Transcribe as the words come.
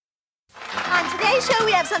today's show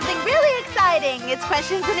we have something really exciting. It's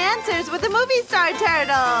questions and answers with the Movie Star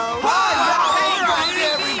Turtles.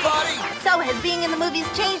 Hi, everybody! So has being in the movies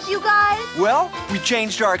changed you guys? Well, we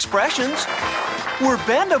changed our expressions. We're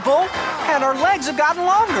bendable, and our legs have gotten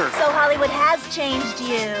longer. So Hollywood has changed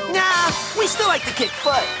you. Nah, we still like to kick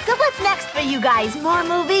foot. So what's next for you guys? More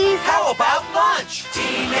movies? How about lunch?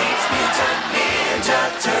 Teenage Mutant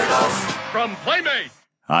Ninja Turtles. From Playmate.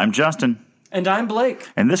 I'm Justin. And I'm Blake.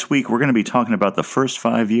 And this week we're going to be talking about the first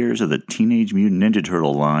 5 years of the Teenage Mutant Ninja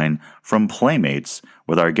Turtle line from Playmates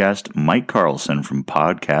with our guest Mike Carlson from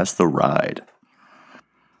podcast The Ride.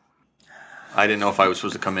 I didn't know if I was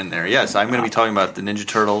supposed to come in there. Yes, I'm going to be talking about the Ninja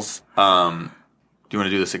Turtles. Do you want to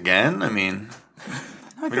do this again? I mean,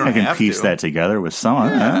 I think I can piece that together with some.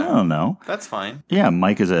 I don't know. That's fine. Yeah,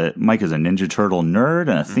 Mike is a Ninja Turtle nerd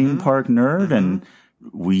and a theme park nerd, and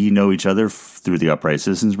we know each other through the Upright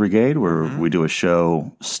Citizens Brigade, where we do a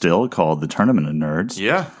show still called the Tournament of Nerds.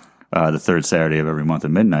 Yeah. The third Saturday of every month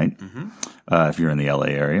at midnight, if you're in the LA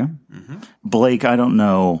area. Blake, I don't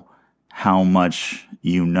know how much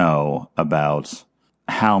you know about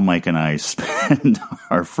how Mike and I spend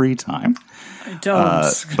our free time. I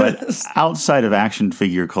don't. But outside of action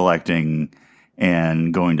figure collecting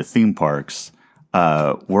and going to theme parks,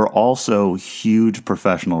 we're also huge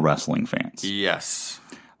professional wrestling fans. Yes.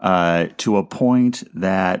 To a point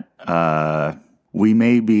that we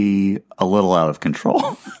may be a little out of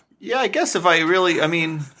control. Yeah, I guess if I really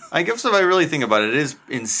think about it, it is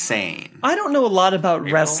insane. I don't know a lot about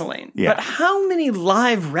wrestling, Yeah. but how many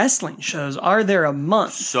live wrestling shows are there a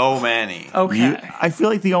month? So many. Okay. I feel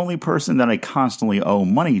like the only person that I constantly owe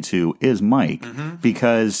money to is Mike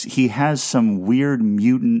because he has some weird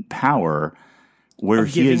mutant power where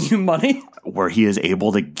Giving you money? where he is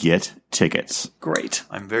able to get tickets. Great.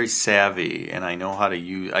 I'm very savvy, and I know how to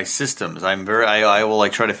use systems. I will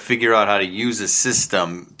try to figure out how to use a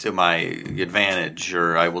system to my advantage,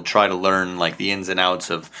 or I will try to learn the ins and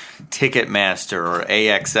outs of Ticketmaster or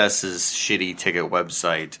AXS's shitty ticket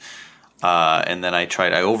website. And then I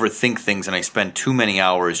overthink things, and I spend too many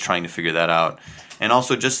hours trying to figure that out. And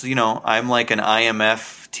also, just I'm like an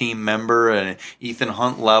IMF team member, an Ethan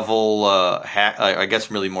Hunt level. I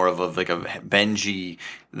guess really more of a Benji,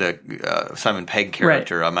 the Simon Pegg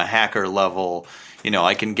character. Right. I'm a hacker level.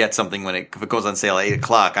 I can get something if it goes on sale at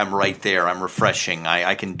 8:00. I'm right there. I'm refreshing.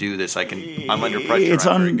 I can do this. I'm under pressure.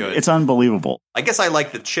 I'm very good. It's unbelievable. I guess I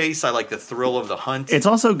like the chase. I like the thrill of the hunt. It's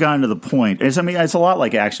also gotten to the point. It's a lot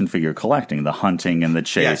like action figure collecting, the hunting and the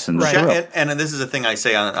chase and the thrill. And this is a thing I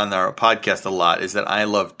say on our podcast a lot, is that I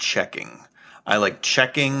love checking. I like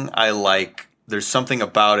checking. There's something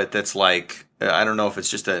about it that's I don't know if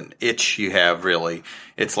it's just an itch you have, really.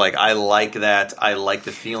 It's I like that. I like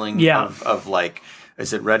the feeling of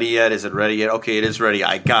is it ready yet? Is it ready yet? Okay, it is ready.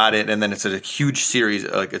 I got it. And then it's a huge series.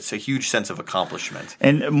 It's a huge sense of accomplishment.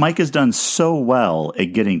 And Mike has done so well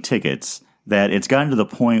at getting tickets that it's gotten to the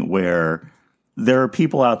point where there are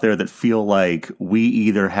people out there that feel like we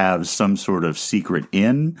either have some sort of secret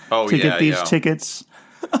in to get these tickets.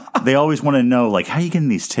 They always want to know, how are you getting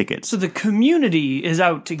these tickets? So the community is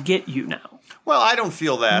out to get you now. Well, I don't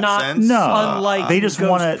feel that sense. No, unlike they just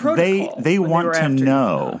want to. They want to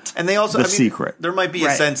know, and they also the secret. There might be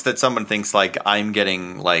a sense that someone thinks I'm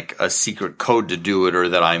getting a secret code to do it, or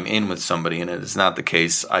that I'm in with somebody, and it is not the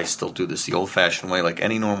case. I still do this the old-fashioned way, like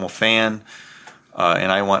any normal fan.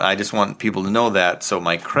 And I just want people to know that, so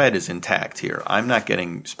my cred is intact here. I'm not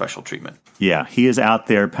getting special treatment. Yeah, he is out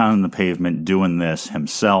there pounding the pavement doing this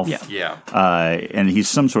himself. Yeah. And he's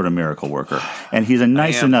some sort of miracle worker. And he's a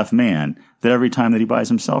nice enough man that every time that he buys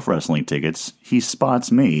himself wrestling tickets, he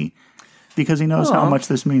spots me because he knows how much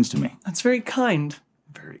this means to me. That's very kind.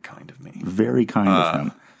 Very kind of me. Very kind of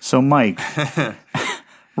him. So, Mike,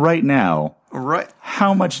 right now,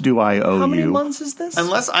 how much do I owe you? How many months is this?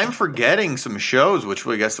 Unless I'm forgetting some shows, which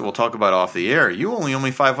I guess we'll talk about off the air. You only owe me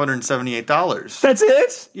 $578. That's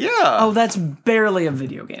it? Yeah. Oh, that's barely a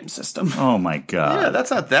video game system. Oh, my God. Yeah, that's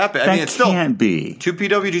not that bad. That it's still can't be. 2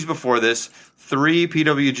 PWGs before this, 3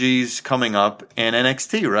 PWGs coming up, and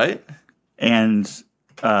NXT, right? And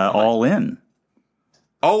All In.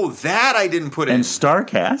 Oh, that I didn't put in. And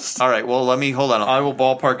StarCast. All right, well, hold on. I will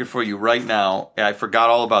ballpark it for you right now. I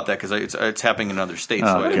forgot all about that because it's happening in another states.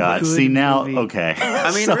 Oh, God. See, now, movie. okay.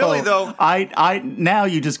 I mean, really, though. Now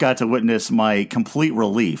you just got to witness my complete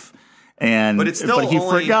relief. But he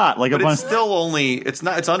forgot.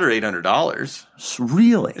 It's under $800.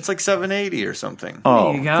 Really? It's like $780 or something.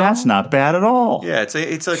 Oh, There you go. that's not bad at all. Yeah, it's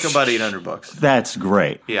like about $800. That's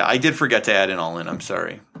great. Yeah, I did forget to add in All In. I'm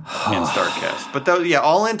sorry, and StarCast. But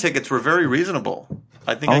All In tickets were very reasonable.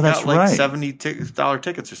 I think Oh, I that's got like right. $70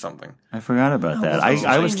 tickets or something. I forgot about that. This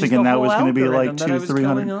I was changes thinking the that whole was going to be like algorithm that I was $200-300.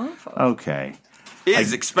 going off of. Okay.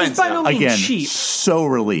 It's expensive. by no means Again, cheap. so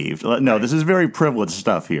relieved. No, this is very privileged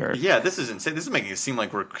stuff here. Yeah, this is insane. This is making it seem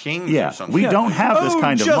like we're kings or Yeah, something. we don't have this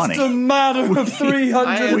kind of money. Just a matter of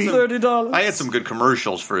 $330. I had some good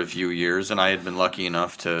commercials for a few years, and I had been lucky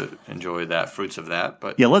enough to enjoy that fruits of that.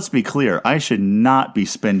 But Yeah, let's be clear. I should not be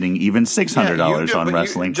spending even $600 on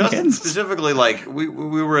wrestling Just tickets. specifically, like we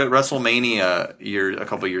were at WrestleMania a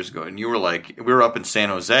couple of years ago, and you were like, we were up in San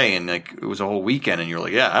Jose, and like it was a whole weekend, and you were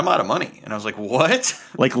like, yeah, I'm out of money, and I was like, what?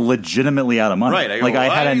 Like legitimately out of money. Right, I go, like I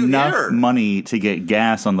why had are you enough here? money to get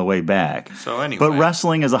gas on the way back. So anyway. But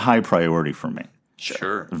wrestling is a high priority for me.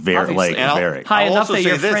 Sure, Very, Obviously. And I'll- very. High I'll enough also that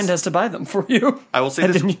your say this. friend has to buy them for you. I will say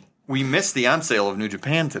And this: then you- we missed the on sale of New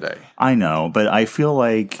Japan today. I know, but I feel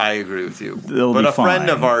like I agree with you. It'll But be a friend fine.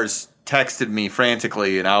 of ours texted me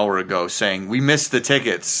frantically an hour ago saying, we missed the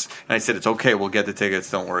tickets. And I said, it's okay, we'll get the tickets,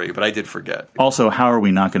 don't worry. But I did forget. also, how are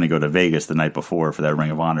we not going to go to Vegas the night before for that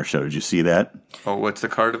Ring of Honor show? Did you see that? Oh, what's the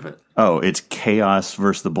card of it? Oh, it's Chaos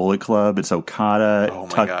versus the Bullet Club. It's Okada, Oh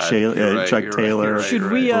my God. Chuck You're right, Chuck you're right, Taylor. you're right.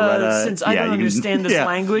 Should we, Beretta. since I Yeah, don't you can- understand this yeah.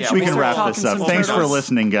 language, Yeah, We we'll can start wrap talking this up. some Thanks for turtles?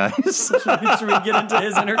 listening, guys. Should we get into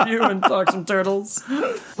his interview and talk some turtles?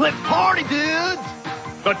 Let's party, dudes!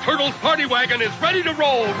 The Turtles Party Wagon is ready to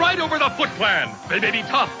roll right over the Foot Clan. They may be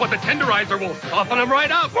tough, but the tenderizer will soften them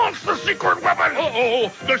right up. What's the secret weapon?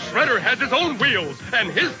 Uh-oh, the Shredder has his own wheels,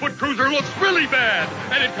 and his foot cruiser looks really bad,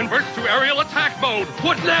 and it converts to aerial attack mode.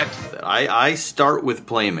 What next? I start with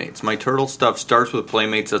Playmates. My turtle stuff starts with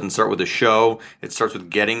Playmates, doesn't start with a show. It starts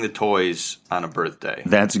with getting the toys on a birthday.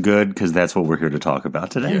 That's good because that's what we're here to talk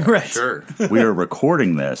about today. Right. Sure. We are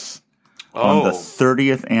recording this on the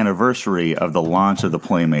 30th anniversary of the launch of the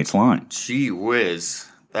Playmates line. Gee whiz.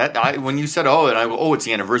 When you said, it's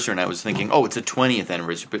the anniversary, and I was thinking, it's the 20th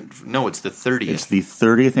anniversary. But no, it's the 30th. It's the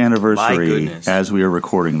 30th My anniversary goodness. as we are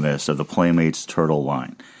recording this of the Playmates Turtle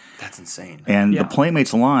line. That's insane. And Yeah. the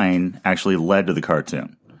Playmates line actually led to the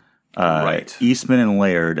cartoon. Right. Eastman and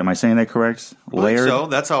Laird, am I saying that correct? Laird, So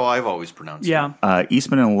that's how I've always pronounced it. Yeah.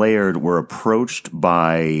 Eastman and Laird were approached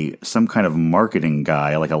by some kind of marketing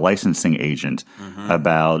guy, like a licensing agent,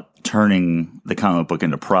 about turning the comic book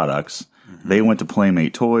into products. They went to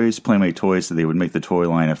Playmate Toys. Playmate Toys said they would make the toy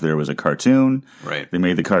line if there was a cartoon. Right. They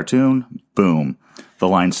made the cartoon. Boom. The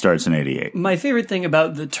line starts in 88. My favorite thing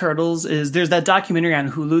about the Turtles is there's that documentary on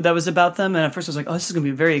Hulu that was about them, and at first I was like, this is going to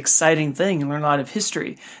be a very exciting thing and learn a lot of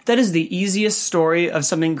history. That is the easiest story of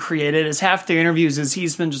something created, as half the interviews is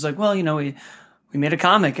he's been just like, we made a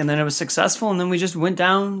comic, and then it was successful, and then we just went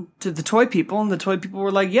down to the toy people, and the toy people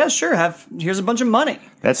were like, yeah, sure, here's a bunch of money.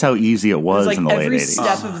 That's how easy it It was was like in the late every 80s.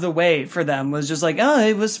 step of the way for them was just like,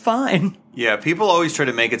 it was fine. Yeah, people always try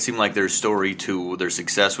to make it seem like their story to their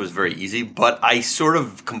success was very easy, but I sort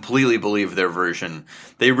of completely believe their version.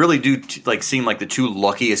 They really do seem like the two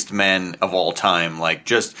luckiest men of all time. Like,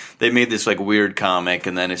 just they made this like weird comic,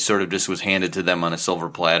 and then it sort of just was handed to them on a silver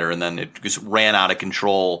platter, and then it just ran out of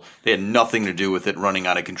control. They had nothing to do with it running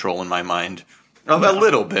out of control in my mind. A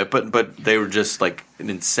little bit, but they were just like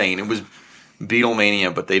insane. It was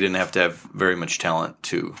Beatlemania, but they didn't have to have very much talent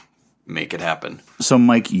to make it happen. So,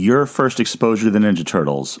 Mike, your first exposure to the Ninja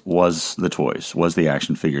Turtles was the toys, was the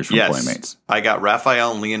action figures from Playmates. I got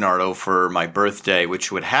Raphael and Leonardo for my birthday,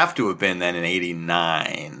 which would have to have been then in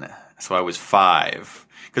 89. So I was 5.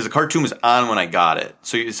 Because the cartoon was on when I got it.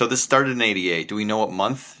 So this started in 88. Do we know what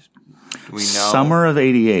month? Do we know? Summer of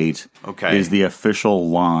 88 Okay. is the official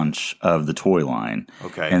launch of the toy line.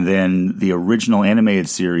 Okay. And then the original animated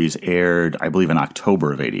series aired, I believe, in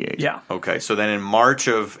October of 88. Yeah. Okay, so then in March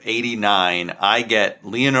of 89, I get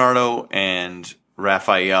Leonardo and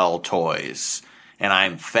Raphael toys, and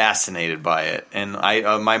I'm fascinated by it. And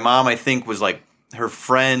my mom, I think, was like, her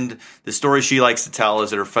friend, the story she likes to tell is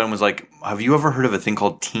that her friend was like, have you ever heard of a thing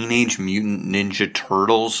called Teenage Mutant Ninja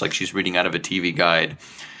Turtles? Like, she's reading out of a TV guide.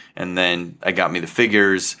 And then I got me the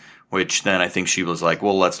figures, which then I think she was like,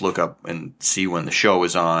 well, let's look up and see when the show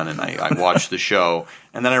is on. And I watched the show.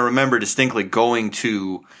 And then I remember distinctly going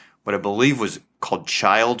to what I believe was called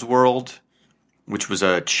Child's World, which was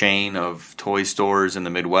a chain of toy stores in the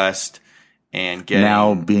Midwest. And getting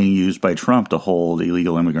Now being used by Trump to hold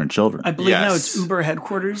illegal immigrant children. I believe now Yes. it's Uber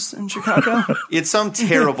headquarters in Chicago. it's some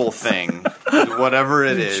terrible thing, whatever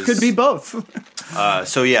it is. Could be both.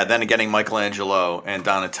 So yeah, then getting Michelangelo and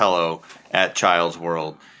Donatello at Child's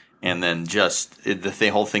World, and then just the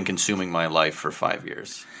whole thing consuming my life for 5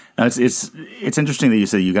 years. Now, it's interesting that you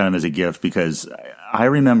say you got them as a gift because I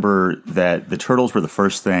remember that the Turtles were the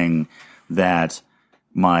first thing that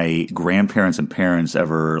my grandparents and parents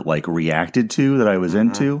ever like reacted to that I was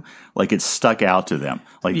into. Like it stuck out to them.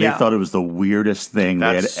 Like they thought it was the weirdest thing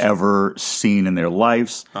they had ever seen in their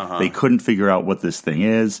lives. They couldn't figure out what this thing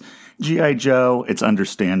is. G.I. Joe, it's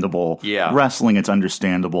understandable. Yeah. Wrestling, it's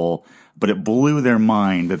understandable. But it blew their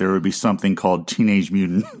mind that there would be something called Teenage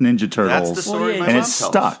Mutant Ninja Turtles. That's the story my and mom it tells.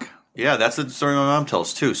 stuck. Yeah, that's the story my mom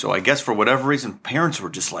tells too. So I guess for whatever reason, parents were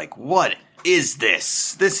just like, "What is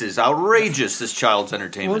this? This is outrageous, this child's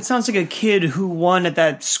entertainment." Well, it sounds like a kid who won at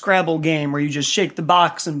that Scrabble game where you just shake the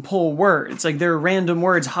box and pull words. Like they're random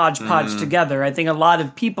words hodgepodge together. I think a lot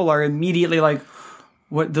of people are immediately like,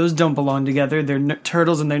 what? Those don't belong together. They're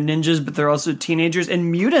turtles and they're ninjas, but they're also teenagers.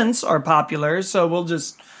 And mutants are popular, so we'll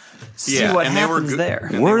just see what and they were happens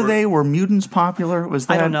there. Were mutants popular? Was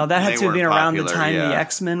that? I don't know. That had They to have been weren't around the popular, time the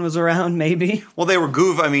X-Men was around, maybe. Well, they were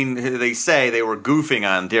I mean, they say they were goofing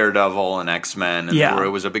on Daredevil and X-Men, and it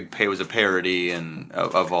was a parody and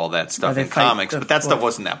of all that stuff they in fight comics. the But that stuff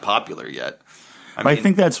wasn't that popular yet. I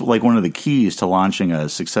think that's like one of the keys to launching a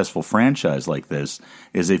successful franchise like this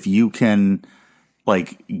is if you can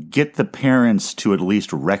like get the parents to at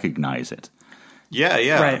least recognize it.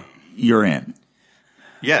 Yeah. Right. You're in.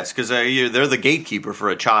 Yes, because they're the gatekeeper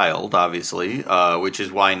for a child, obviously, which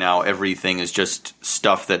is why now everything is just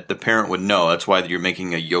stuff that the parent would know. That's why you're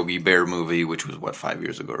making a Yogi Bear movie, which was, 5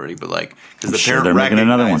 years ago already? But, like, because the parent they're making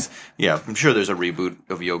another one. Yeah, I'm sure there's a reboot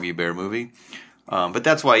of Yogi Bear movie. But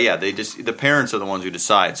that's why, the parents are the ones who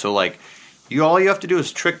decide. So, like, all you have to do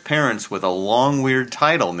is trick parents with a long, weird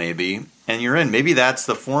title, maybe, and you're in. Maybe that's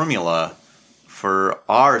the formula for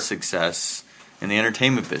our success in the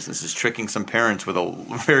entertainment business, is tricking some parents with a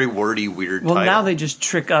very wordy, weird title. Well, now they just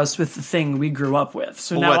trick us with the thing we grew up with.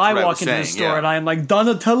 So Well, now that's I what I walk was into the saying, store yeah. and I'm like,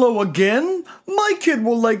 Donatello again? My kid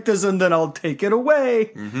will like this, and then I'll take it away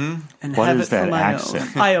and What have is it that for my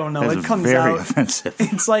accent? own. I don't know. That's it comes very out. offensive.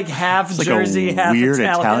 It's like half It's like Jersey, a half weird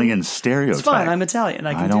Italian. stereotype. It's fine. I'm Italian.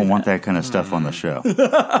 I don't do want that kind of stuff on the show.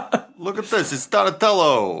 Look at this. It's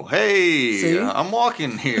Donatello. Hey, See? I'm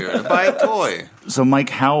walking here to buy a toy. So, Mike,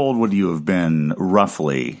 how old would you have been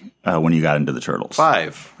roughly when you got into the Turtles?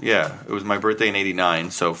 5. Yeah. It was my birthday in 89,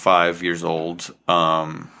 so 5 years old.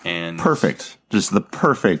 And Perfect. Just the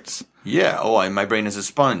perfect. yeah. Oh, my brain is a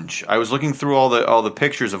sponge. I was looking through all the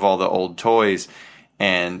pictures of all the old toys,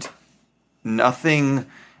 and nothing.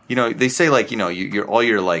 You know, they say like, all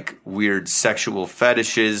your like weird sexual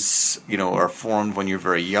fetishes, are formed when you're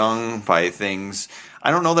very young by things.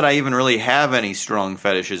 I don't know that I even really have any strong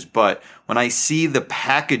fetishes, but when I see the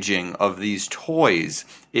packaging of these toys,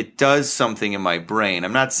 it does something in my brain.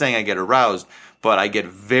 I'm not saying I get aroused, but I get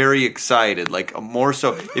very excited. Like more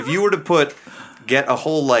so, if you were to get a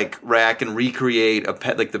whole like rack and recreate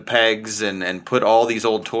like the pegs and put all these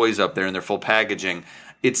old toys up there in their full packaging,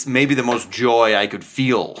 it's maybe the most joy I could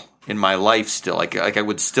feel in my life still. Like I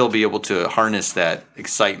would still be able to harness that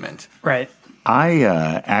excitement. Right. I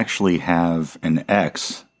actually have an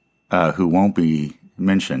ex who won't be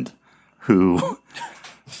mentioned, who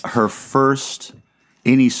her first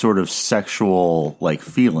any sort of sexual like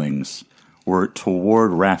feelings were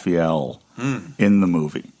toward Raphael in the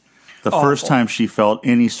movie. The first time she felt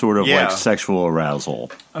any sort of like sexual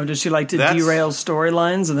arousal. Oh, does she like to derail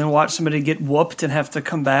storylines and then watch somebody get whooped and have to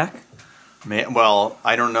come back? Well,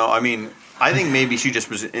 I don't know. I mean, I think maybe she just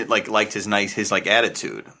was liked his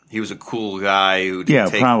attitude. He was a cool guy who didn't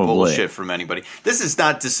take bullshit from anybody. This is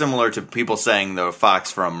not dissimilar to people saying the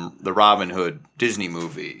fox from the Robin Hood Disney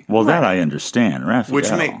movie. Well, that I understand. Raphael,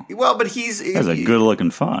 but he's a good-looking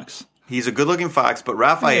fox. He's a good-looking fox, but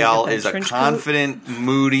Raphael is a confident,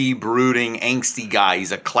 moody, brooding, angsty guy.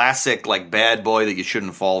 He's a classic like bad boy that you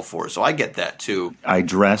shouldn't fall for. So I get that too. I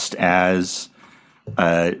dressed as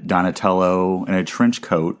Donatello in a trench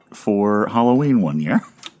coat for Halloween one year.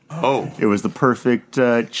 Oh. It was the perfect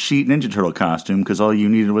cheap Ninja Turtle costume because all you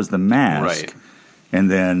needed was the mask. Right. And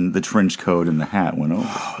then the trench coat and the hat went over.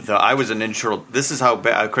 I was a Ninja Turtle. This is how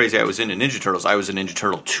crazy I was into Ninja Turtles. I was a Ninja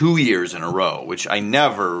Turtle 2 years in a row, which I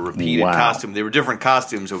never repeated costume. They were different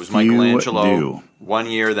costumes. It was Michelangelo 1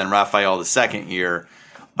 year, then Raphael the second year.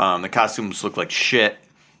 The costumes looked like shit.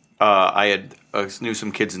 I knew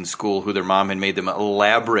some kids in school who their mom had made them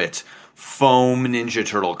elaborate foam Ninja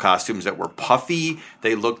Turtle costumes that were puffy.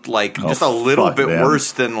 They looked like just a little bit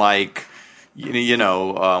worse than like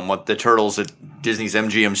what the turtles at Disney's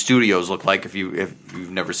MGM Studios look like. If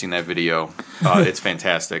you've never seen that video, it's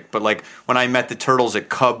fantastic. But like when I met the turtles at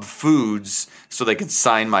Cub Foods, so they could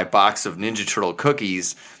sign my box of Ninja Turtle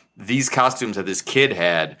cookies, these costumes that this kid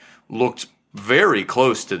had looked very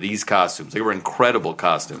close to these costumes. They were incredible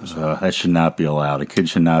costumes. That should not be allowed. A kid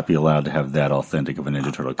should not be allowed to have that authentic of a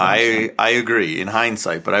Ninja Turtle costume. I agree in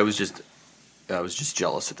hindsight, but I was just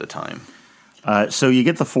jealous at the time. So you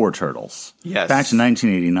get the 4 turtles. Yes. Back to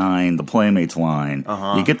 1989, the Playmates line.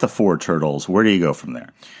 You get the 4 turtles. Where do you go from there?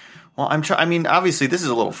 Well, I mean, obviously, this is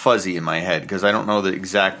a little fuzzy in my head because I don't know the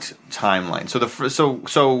exact timeline. So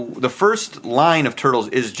the first line of turtles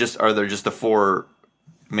are there just the 4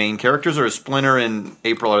 main characters, or is Splinter and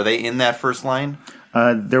April, are they in that first line?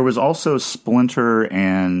 There was also Splinter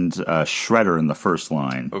and Shredder in the first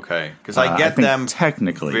line. Okay, because I think them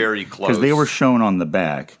technically very close because they were shown on the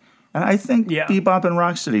back, and I think Bebop and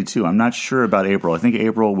Rocksteady too. I'm not sure about April. I think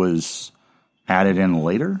April was added in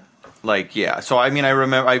later. So I mean,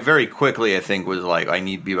 I very quickly, I think, was like, I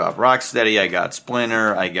need Bebop, Rocksteady. I got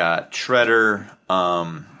Splinter. I got Shredder.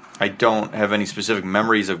 I don't have any specific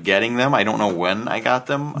memories of getting them. I don't know when I got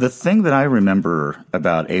them. The thing that I remember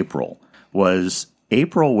about April was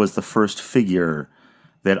the first figure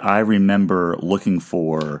that I remember looking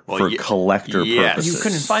for collector purposes. You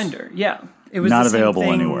couldn't find her. Yeah. It was not the same available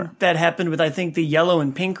thing anywhere. That happened with, I think, the Yellow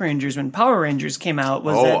and Pink Rangers when Power Rangers came out.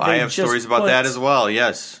 I have stories about that as well,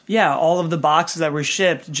 yes. Yeah, all of the boxes that were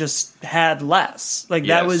shipped just had less.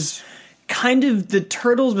 That was kind of, the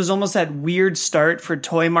Turtles was almost that weird start for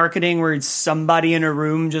toy marketing where somebody in a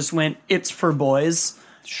room just went, it's for boys.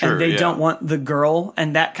 Sure, and they don't want the girl.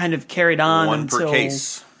 And that kind of carried on until... One per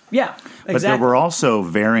case. Yeah, exactly. But there were also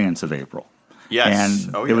variants of April. Yes.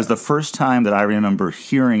 And it was the first time that I remember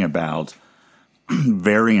hearing about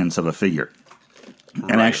variants of a figure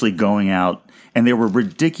and actually going out, and they were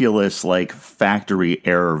ridiculous, like factory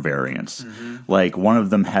error variants. Like one of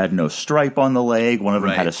them had no stripe on the leg, one of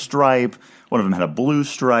them had a stripe, one of them had a blue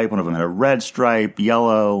stripe, one of them had a red stripe,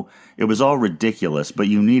 yellow. It was all ridiculous, but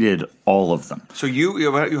you needed all of them. So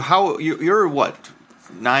you're what,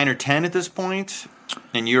 9 or 10 at this point,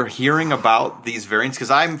 and you're hearing about these variants?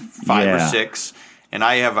 Because I'm 5 or 6, and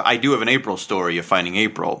I do have an April story of finding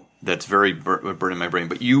April. That's very burned in my brain.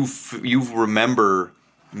 But you remember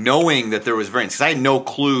knowing that there was variants. Because I had no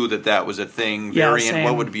clue that was a thing. Variant. Same.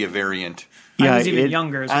 What would be a variant? I was even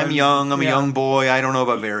younger. So I'm young. I'm a young boy. I don't know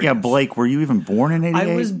about variants. Yeah, Blake, were you even born in 88?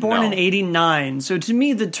 I was born in 89. So to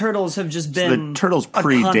me, the Turtles have just been the Turtles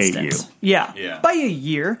predate you. Yeah, by a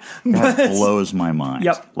year. That blows my mind.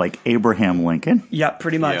 Yep. Like Abraham Lincoln. Yeah,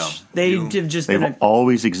 pretty much. They've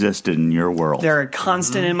always existed in your world. They're a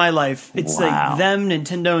constant in my life. It's like them,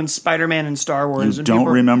 Nintendo, and Spider-Man and Star Wars. You don't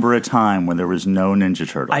remember a time when there was no Ninja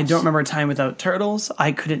Turtles. I don't remember a time without Turtles.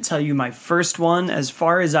 I couldn't tell you my first one. As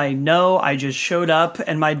far as I know, I just showed up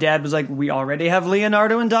and my dad was like, we already have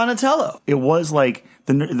Leonardo and Donatello. It was like,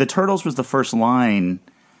 the Turtles was the first line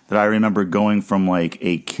that I remember going from like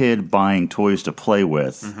a kid buying toys to play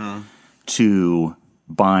with to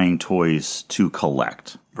buying toys to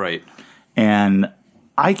collect. Right. And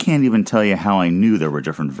I can't even tell you how I knew there were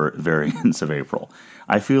different variants of April.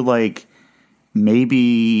 I feel like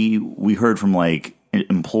maybe we heard from like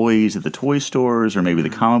employees at the toy stores or maybe the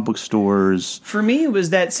comic book stores. For me, it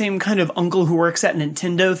was that same kind of uncle who works at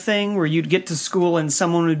Nintendo thing where you'd get to school and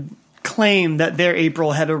someone would claim that their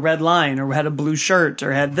April had a red line or had a blue shirt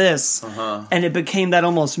or had this. And it became that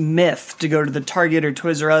almost myth to go to the Target or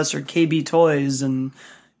Toys R Us or KB Toys and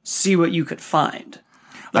see what you could find.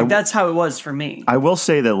 That's how it was for me. I will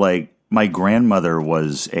say that like my grandmother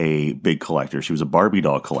was a big collector. She was a Barbie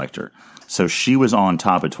doll collector. So she was on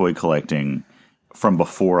top of toy collecting from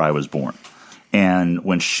before I was born. And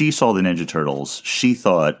when she saw the Ninja Turtles, she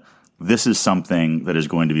thought, this is something that is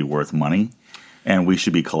going to be worth money and we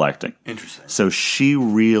should be collecting. Interesting. So she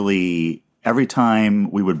really, every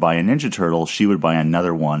time we would buy a Ninja Turtle, she would buy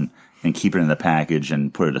another one and keep it in the package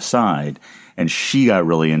and put it aside. And she got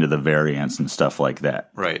really into the variants and stuff like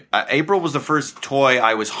that. Right. April was the first toy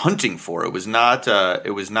I was hunting for. It was not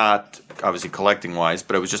obviously collecting wise,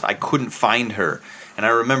 but it was just I couldn't find her. And I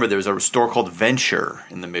remember there was a store called Venture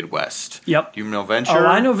in the Midwest. Yep. Do you know Venture? Oh,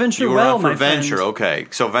 I know Venture well, my friend. Venture, okay.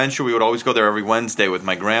 So Venture, we would always go there every Wednesday with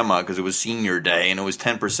my grandma because it was senior day and it was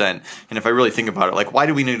 10%. And if I really think about it, like, why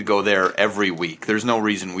do we need to go there every week? There's no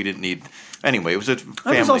reason we didn't need... Anyway, it was a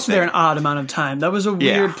family I was also thing. there an odd amount of time. That was a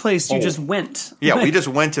weird place. You just went. Yeah, we just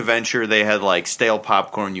went to Venture. They had like stale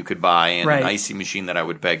popcorn you could buy and an icy machine that I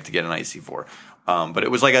would beg to get an icy for. But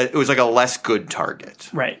it was like a less good target.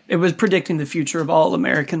 Right. It was predicting the future of all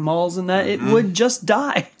American malls and that it would just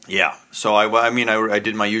die. Yeah. So I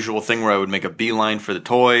did my usual thing where I would make a beeline for the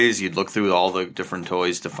toys. You'd look through all the different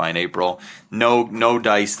toys to find April. No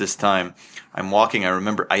dice this time. I'm walking. I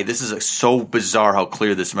remember. This is so bizarre how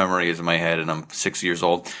clear this memory is in my head, and I'm 6 years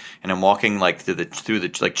old, and I'm walking like through the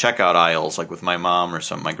checkout aisles, like with my mom or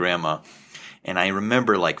my grandma. And I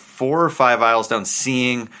remember like 4 or 5 aisles down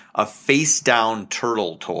seeing a face down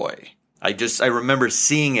turtle toy. I remember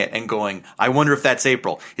seeing it and going, I wonder if that's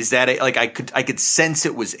April. Is that like I could sense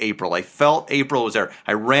it was April. I felt April was there.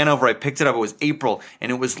 I ran over, I picked it up, it was April,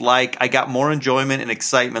 and it was like I got more enjoyment and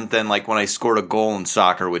excitement than like when I scored a goal in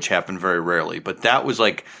soccer, which happened very rarely. But that was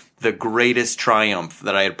like the greatest triumph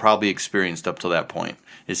that I had probably experienced up to that point,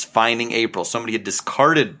 is finding April. Somebody had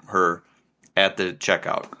discarded her at the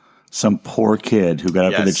checkout. Some poor kid who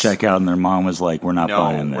got up to the checkout and their mom was like, we're not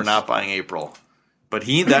buying this. We're not buying April. But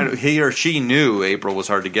he or she knew April was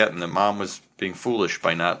hard to get, and the mom was being foolish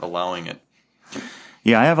by not allowing it.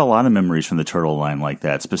 Yeah, I have a lot of memories from the Turtle line like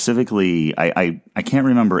that. Specifically, I can't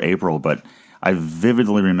remember April, but I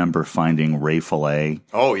vividly remember finding Ray Fillet.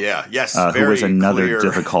 Oh, yeah. Yes, who was another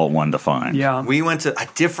difficult one to find. Yeah. We went to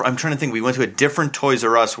I'm trying to think. We went to a different Toys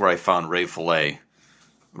R Us where I found Ray Fillet.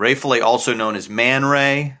 Ray Fillet, also known as Man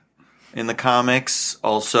Ray in the comics.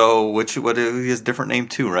 Also, what he has a different name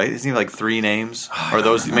too, right? Isn't he like 3 names? Or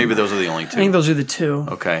maybe those are the only 2. I think those are the 2.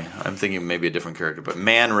 Okay, I'm thinking maybe a different character, but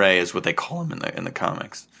Man Ray is what they call him in the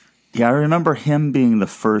comics. Yeah, I remember him being the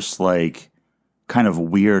first like kind of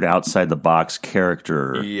weird outside the box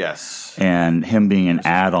character. Yes, and him being an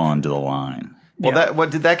add-on to the line. Well,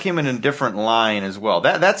 that came in a different line as well.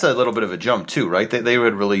 That's a little bit of a jump too, right? They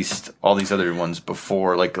had released all these other ones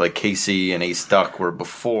before, like Casey and Ace Duck were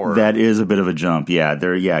before. That is a bit of a jump,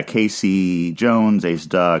 yeah. Casey Jones, Ace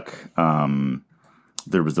Duck.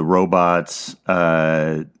 There was the robots.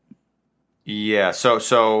 Yeah.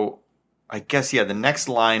 So I guess the next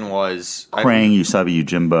line was Krang, Usagi,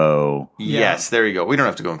 Yojimbo. Yes, there you go. We don't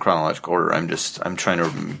have to go in chronological order. I'm trying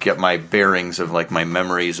to get my bearings of like my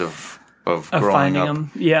memories of growing finding up.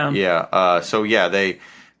 them. Yeah. Yeah.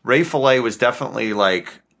 Ray Fillet was definitely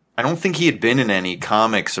like, I don't think he had been in any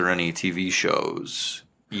comics or any TV shows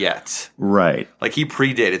yet. Right. Like he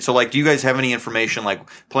predated. So like, do you guys have any information like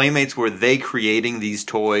Playmates, were they creating these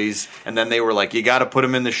toys and then they were like, you got to put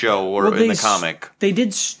them in the show or in the comic? They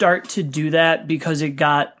did start to do that because it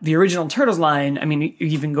got the original Turtles line. I mean,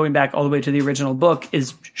 even going back all the way to the original book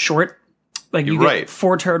is short. Like you get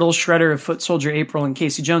 4 turtles, Shredder, Foot Soldier, April, and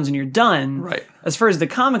Casey Jones, and you're done. Right. As far as the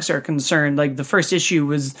comics are concerned, like the first issue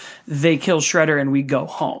was they kill Shredder and we go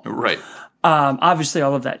home. Right. Obviously,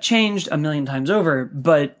 all of that changed a million times over,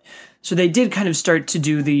 but so they did kind of start to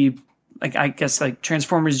do the, like I guess like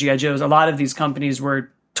Transformers, G.I. Joes. A lot of these companies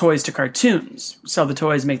were toys to cartoons. Sell the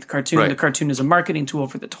toys, make the cartoon. Right. The cartoon is a marketing tool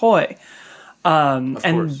for the toy.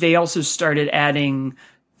 And they also started adding.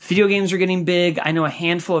 Video games were getting big. I know a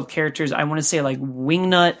handful of characters. I want to say like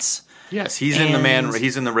Wingnut. Yes, he's in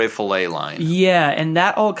the Ray Fillet line. Yeah, and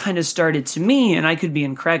that all kind of started to me, and I could be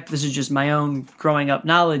incorrect. This is just my own growing up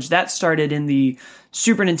knowledge. That started in the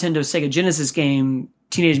Super Nintendo Sega Genesis game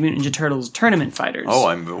Teenage Mutant Ninja Turtles Tournament Fighters. Oh,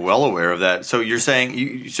 I'm well aware of that. So you're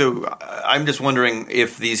saying I'm just wondering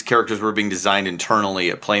if these characters were being designed internally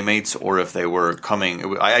at Playmates or if they were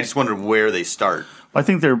coming. I just wondered where they start. I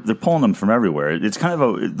think they're pulling them from everywhere. It's kind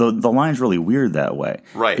of the line's really weird that way,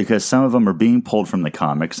 right? Because some of them are being pulled from the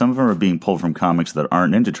comics, some of them are being pulled from comics that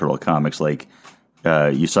aren't Ninja Turtle comics, like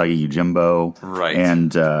Usagi Yojimbo, right? And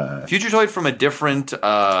Fugitoid from a different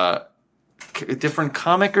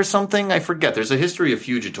comic or something. I forget. There's a history of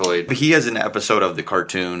Fugitoid. But he has an episode of the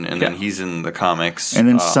cartoon, and then he's in the comics. And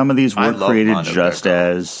then some of these were created just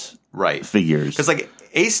as figures, because like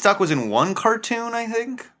Ace Duck was in one cartoon, I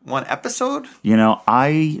think. One episode? You know,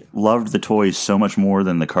 I loved the toys so much more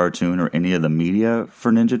than the cartoon or any of the media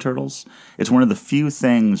for Ninja Turtles. It's one of the few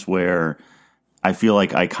things where I feel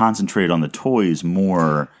like I concentrate on the toys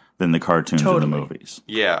more than the cartoons or the movies.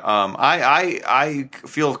 Yeah, I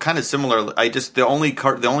feel kind of similar. The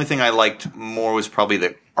only thing I liked more was probably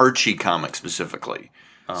the Archie comic specifically.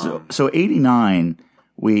 So 89,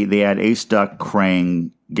 they had Ace Duck, Krang,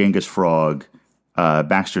 Genghis Frog,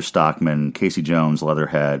 Baxter Stockman, Casey Jones,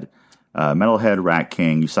 Leatherhead, Metalhead, Rat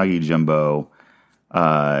King, Usagi Yojimbo.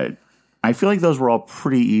 I feel like those were all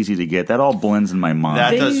pretty easy to get. That all blends in my mind.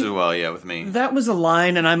 That does as well, yeah, with me. That was a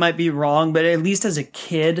line, and I might be wrong, but at least as a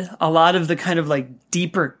kid, a lot of the kind of like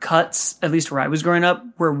deeper cuts, at least where I was growing up,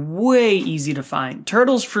 were way easy to find.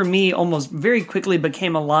 Turtles, for me, almost very quickly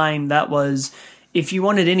became a line that was if you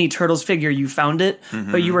wanted any Turtles figure, you found it,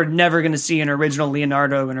 but you were never going to see an original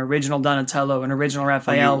Leonardo, an original Donatello, an original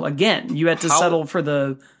Raphael again. You had to settle for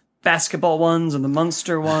the basketball ones and the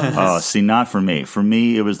Munster ones. Oh, see, not for me. For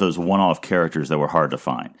me, it was those one-off characters that were hard to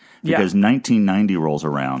find. Because 1990 rolls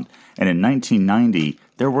around, and in 1990,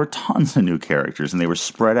 there were tons of new characters, and they were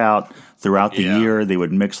spread out throughout the year. They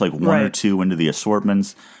would mix like one or two into the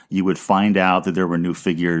assortments. You would find out that there were new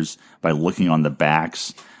figures by looking on the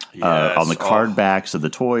backs, on the card backs of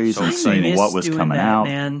the toys, and seeing what was coming out.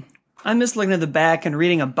 Man. I miss looking at the back and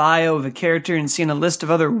reading a bio of a character and seeing a list of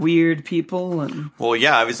other weird people. Well,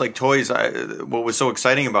 yeah, I was like toys. What was so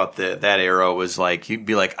exciting about that era was like you'd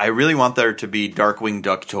be like, I really want there to be Darkwing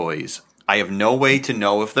Duck toys. I have no way to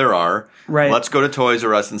know if there are. Right. Let's go to Toys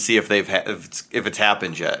R Us and see if if it's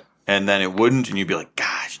happened yet. And then it wouldn't, and you'd be like,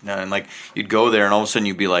 gosh, no. And like you'd go there, and all of a sudden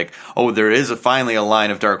you'd be like, oh, there is finally a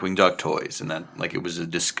line of Darkwing Duck toys, and then like it was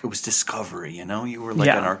discovery, you know. You were like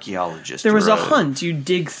an archaeologist. There was a hunt. You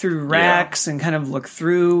dig through racks and kind of look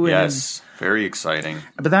through. Yes, very exciting.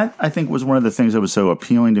 But that I think was one of the things that was so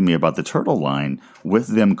appealing to me about the Turtle line, with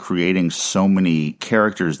them creating so many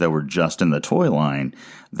characters that were just in the toy line.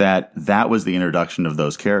 That was the introduction of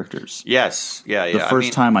those characters. Yes, yeah. The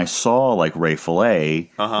first time I saw like Ray Fillet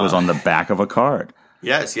was on the back of a card.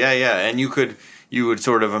 Yes, yeah, and you would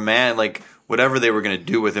sort of imagine like whatever they were going to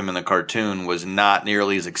do with him in the cartoon was not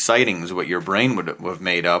nearly as exciting as what your brain would have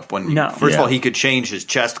made up. First of all, he could change his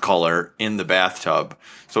chest color in the bathtub.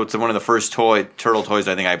 So it's one of the first turtle toys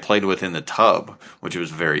I think I played with in the tub, which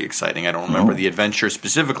was very exciting. I don't remember the adventure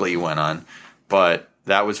specifically he went on, but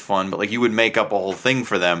that was fun. But like you would make up a whole thing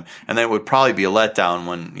for them, and then it would probably be a letdown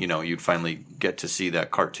when you'd finally get to see that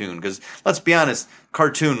cartoon. Because let's be honest,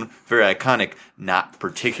 cartoon very iconic, not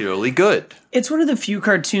particularly good. It's one of the few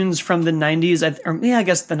cartoons from the 90s, I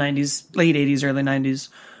guess the 90s, late 80s, early 90s,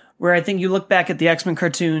 where I think you look back at the X-Men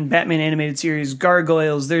cartoon, Batman animated series,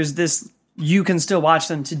 Gargoyles. There's this. You can still watch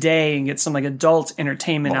them today and get some like adult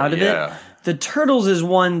entertainment out of it. The Turtles is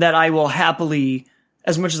one that I will happily,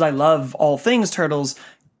 as much as I love all things Turtles,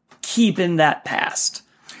 keep in that past.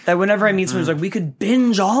 That whenever I meet someone who's like, we could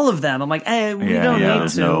binge all of them. I'm like, we don't need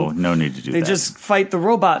to. No need to do that. They just fight the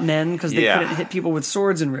robot men because they couldn't hit people with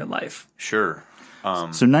swords in real life. Sure. So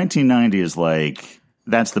 1990 is like,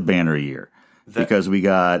 that's the banner year. Because we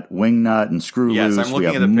got Wingnut and Screw Loose. We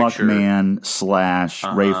have Muckman, Slash,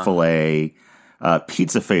 Ray Fillet.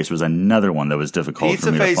 Pizza Face was another one that was difficult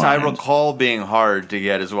for me to find. Pizza Face, I recall being hard to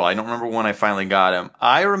get as well. I don't remember when I finally got him.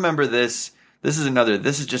 I remember this.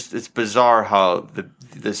 It's bizarre how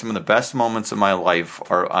some of the best moments of my life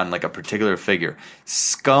are on like a particular figure.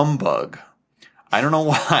 Scumbug. I don't know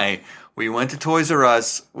why. We went to Toys R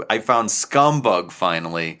Us. I found Scumbug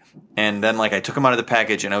finally. And then like I took him out of the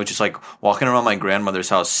package and I was just like walking around my grandmother's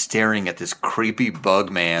house staring at this creepy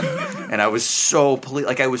bug man. And I was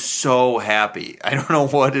I was so happy. I don't know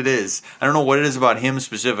what it is. I don't know what it is about him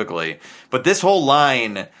specifically. But this whole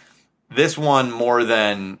line, this one more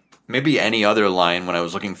than maybe any other line when I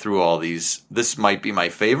was looking through all these, this might be my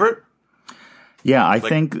favorite. Yeah, I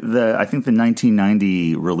think the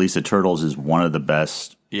 1990 release of Turtles is one of the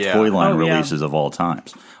best toy line releases of all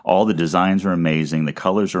times. All the designs are amazing, the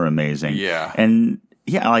colors are amazing. Yeah. And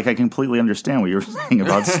like I completely understand what you're saying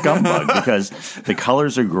about Scumbug because the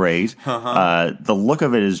colors are great. The look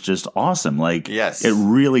of it is just awesome. Like it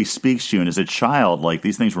really speaks to you. And as a child, like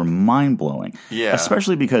these things were mind blowing. Yeah.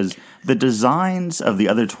 Especially because the designs of the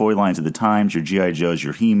other toy lines at the times, your G.I. Joes,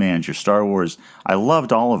 your He-Mans, your Star Wars, I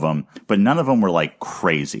loved all of them, but none of them were like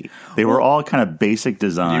crazy. They were all kind of basic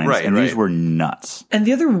designs, these were nuts. And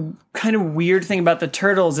the other kind of weird thing about the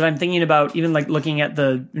Turtles that I'm thinking about, even like looking at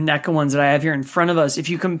the NECA ones that I have here in front of us, if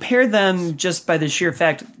you compare them just by the sheer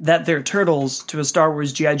fact that they're Turtles to a Star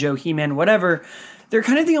Wars, G.I. Joe, He-Man, whatever, they're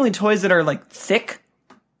kind of the only toys that are like thick.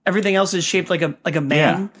 Everything else is shaped like a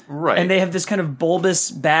man. Yeah, right. And they have this kind of bulbous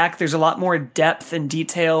back. There's a lot more depth and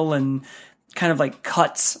detail and kind of like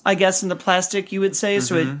cuts, I guess, in the plastic, you would say.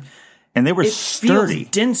 So and they were sturdy. Feels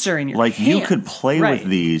denser in your like hand. You could play with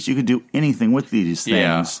these. You could do anything with these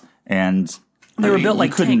things. And they were built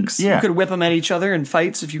like tanks. Yeah. You could whip them at each other in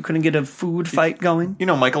fights if you couldn't get a food fight going.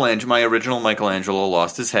 Michelangelo, my original Michelangelo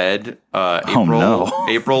lost his head.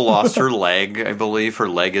 April lost her leg, I believe. Her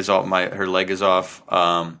leg is off.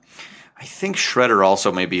 I think Shredder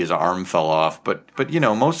also maybe his arm fell off. But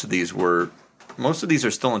most of these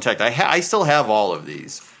are still intact. I still have all of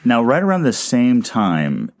these. Now, right around the same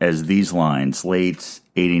time as these lines, late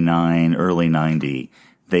 89, early 90,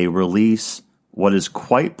 they release what is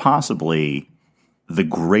quite possibly the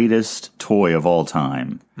greatest toy of all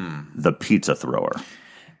time, the pizza thrower.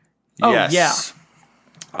 Oh, yes.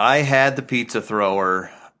 yeah. I had the pizza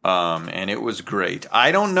thrower, and it was great.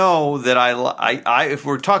 I don't know that I if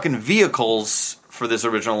we're talking vehicles for this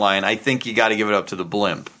original line, I think you got to give it up to the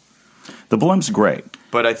blimp. The blimp's great.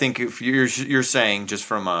 But I think if you're saying just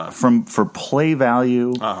for play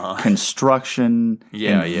value, construction,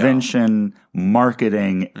 invention,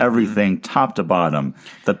 marketing, everything top to bottom,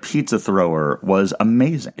 the pizza thrower was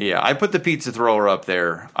amazing. Yeah, I put the pizza thrower up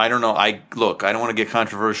there. I don't know. I don't want to get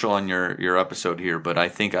controversial on your episode here, but I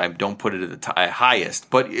think I don't put it at the highest.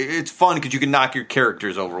 But it's fun because you can knock your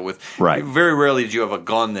characters over with. Right. Very rarely did you have a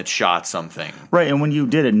gun that shot something. Right, and when you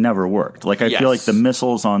did, it never worked. Like I feel like the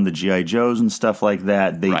missiles on the G.I. Joes and stuff like that,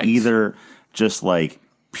 they either just like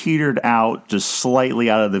petered out just slightly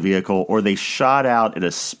out of the vehicle, or they shot out at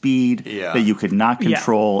a speed that you could not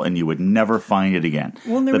control and you would never find it again.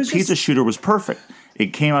 Well, the pizza shooter was perfect.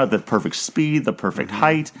 It came out at the perfect speed, the perfect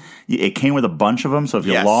height. It came with a bunch of them, so if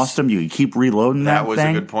you lost them, you could keep reloading that was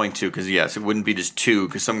thing. A good point, too, because, it wouldn't be just two,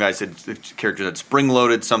 because some guys said the character that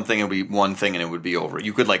spring-loaded something, it would be one thing and it would be over.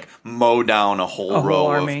 You could, like, mow down a whole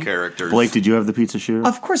row of characters. Blake, did you have the pizza shooter?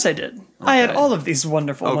 Of course I did. Okay. I had all of these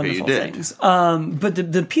wonderful things. But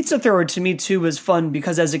the pizza thrower, to me, too, was fun,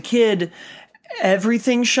 because as a kid,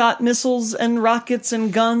 everything shot missiles and rockets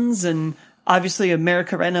and guns, and obviously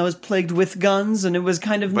America right now is plagued with guns, and it was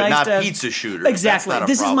kind of nice to have... But not pizza shooters. Exactly. That's not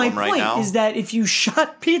a this is my problem point, right now. is that if you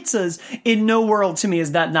shot pizzas, in no world, to me,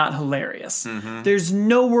 is that not hilarious. There's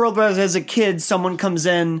no world where, as a kid, someone comes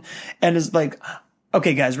in and is like,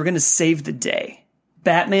 okay, guys, we're going to save the day.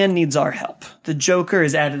 Batman needs our help. The Joker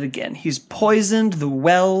is at it again. He's poisoned the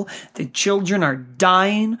well. The children are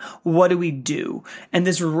dying. What do we do? And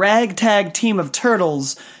this ragtag team of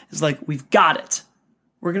turtles is like, we've got it.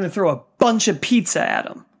 We're going to throw a bunch of pizza at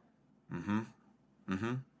him.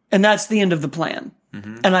 And that's the end of the plan.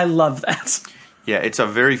 And I love that. Yeah, it's a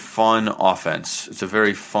very fun offense. It's a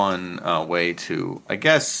very fun way to, I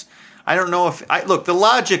guess... I don't know if look. The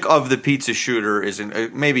logic of the pizza shooter is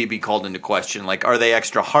maybe be called into question. Like, are they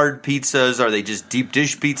extra hard pizzas? Are they just deep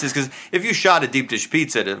dish pizzas? Because if you shot a deep dish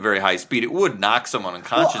pizza at a very high speed, it would knock someone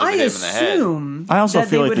unconscious if it hit him in the head. I also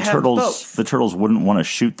feel like the turtles wouldn't want to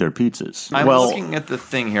shoot their pizzas. I'm looking at the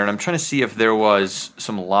thing here, and I'm trying to see if there was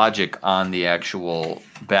some logic on the actual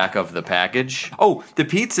back of the package. Oh, the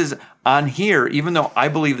pizzas on here, even though I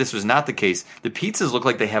believe this was not the case, the pizzas look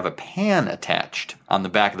like they have a pan attached on the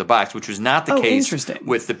back of the box, which was not the case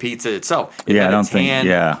with the pizza itself. It had a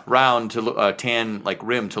tan round to tan like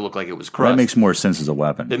rim to look like it was crust. That makes more sense as a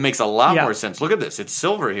weapon. It makes a lot more sense. Look at this; it's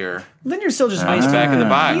silver here. Then you're still just nice back of the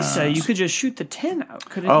box. Pizza, you could just shoot the tin out.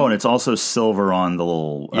 And it's also silver on the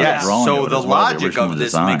little drawing. So of it the as well, logic of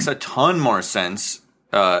this makes a ton more sense.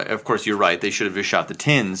 Of course, you're right. They should have just shot the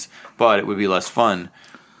tins, but it would be less fun.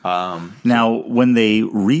 Now, when they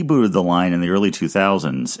rebooted the line in the early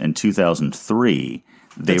 2000s, in 2003,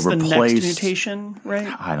 they replaced... the next mutation,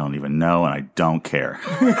 right? I don't even know, and I don't care.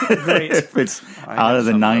 Great. If it's out of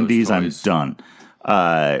the 90s, I'm done.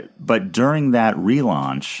 But during that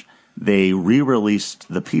relaunch, they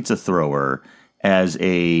re-released the pizza thrower as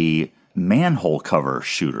a manhole cover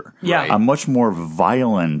shooter. Yeah. A much more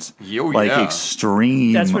violent,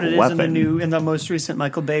 extreme That's what it weapon. is in the most recent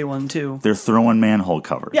Michael Bay one, too. They're throwing manhole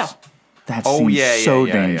covers. Yeah. That seems so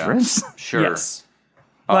dangerous. Sure. Yes.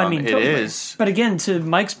 Well, I mean, totally. It is. But again, to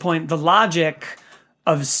Mike's point, the logic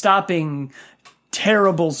of stopping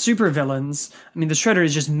terrible supervillains, I mean, the Shredder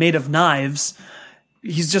is just made of knives.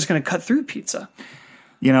 He's just going to cut through pizza.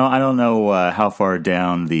 You know, I don't know how far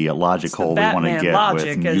down the logic hole we want to get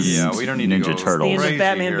with we don't need Ninja to go Turtles. The end of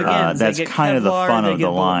Batman Begins. That's kind of the fun of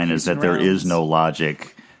the line, is that there is no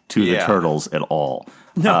logic to the Turtles at all.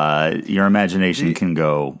 No. Your imagination can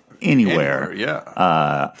go anywhere.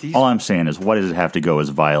 All I'm saying is, what does it have to go as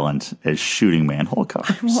violent as shooting manhole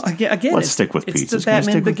covers? Well, again, let's stick with pizzas. It's the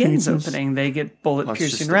Batman Begins opening. They get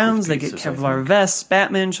bullet-piercing rounds. They get Kevlar vests.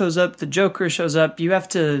 Batman shows up. The Joker shows up. You have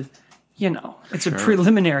to... it's a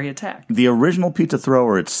preliminary attack. The original pizza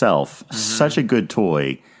thrower itself, such a good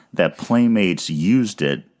toy that Playmates used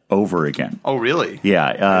it over again. Oh, really?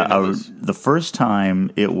 Yeah. The first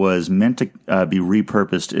time it was meant to be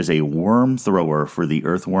repurposed as a worm thrower for the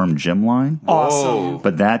Earthworm Jim line. Awesome.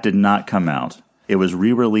 But that did not come out. It was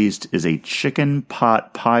re-released as a chicken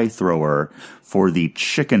pot pie thrower for the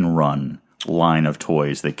Chicken Run line of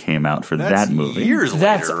toys that came out for that movie. Years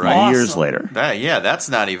That's later, awesome. right? Years later. That's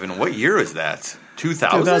not even... What year is that?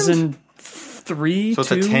 2000? 2003, So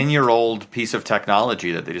it's a 10-year-old piece of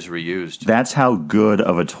technology that they just reused. That's how good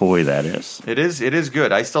of a toy that is. It is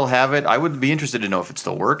good. I still have it. I would be interested to know if it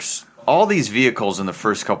still works. All these vehicles in the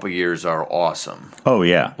first couple of years are awesome. Oh,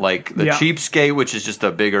 yeah. Like the Cheapskate, which is just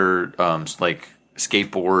a bigger,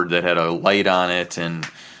 skateboard that had a light on it and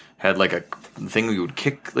had like a thing you would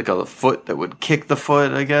kick, like a foot that would kick the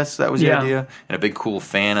foot, I guess. That was the idea. And a big cool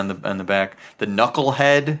fan on the back. The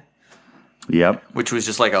Knucklehead. Yep. Which was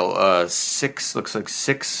just like looks like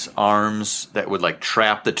 6 arms that would like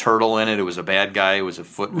trap the turtle in it. It was a bad guy. It was a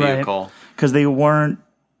foot vehicle. Because they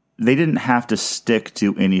didn't have to stick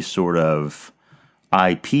to any sort of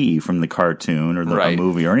IP from the cartoon or the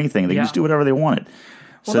movie or anything. They could just do whatever they wanted.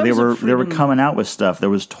 Well, so they were coming out with stuff that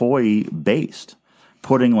was toy based,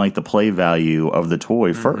 putting like the play value of the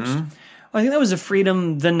toy first. Well, I think that was a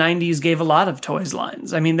freedom the 90s gave a lot of toys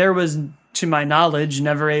lines. I mean, there was, to my knowledge,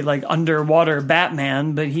 never a like underwater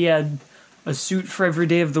Batman, but he had a suit for every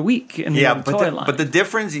day of the week in the toy line. But the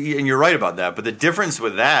difference, and you're right about that, but the difference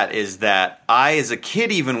with that is that I, as a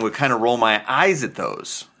kid, even would kind of roll my eyes at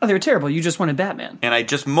those. Oh, they were terrible. You just wanted Batman. And I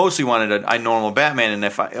just mostly wanted a normal Batman,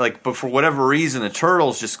 and but for whatever reason, the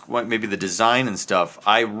Turtles, just maybe the design and stuff,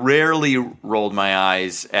 I rarely rolled my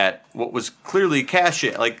eyes at what was clearly a cash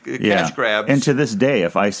grab. And to this day,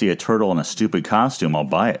 if I see a turtle in a stupid costume, I'll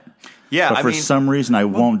buy it. Yeah, but for some reason, I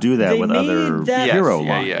won't do that with other hero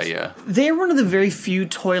lines. Yeah. They're one of the very few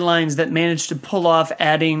toy lines that managed to pull off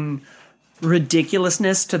adding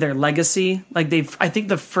ridiculousness to their legacy. Like I think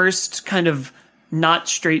the first kind of not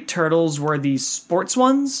straight turtles were the sports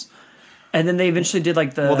ones, and then they eventually did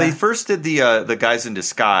like the. Well, they first did the guys in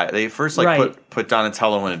disguise. They first put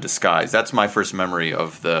Donatello in a disguise. That's my first memory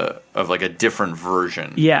of like a different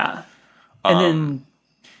version. Yeah,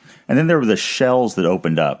 and then there were the shells that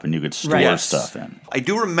opened up, and you could store stuff in. I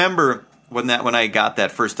do remember when I got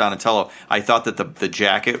that first Donatello, I thought that the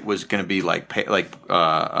jacket was going to be not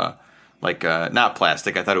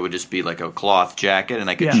plastic. I thought it would just be like a cloth jacket, and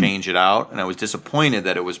I could change it out. And I was disappointed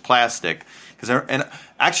that it was plastic. And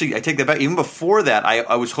actually, I take that back. Even before that,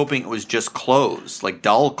 I was hoping it was just clothes, like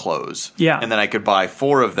dull clothes. Yeah. And then I could buy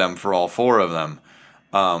 4 of them for all 4 of them.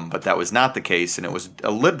 But that was not the case, and it was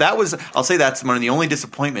I'll say that's one of the only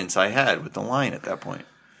disappointments I had with the line at that point.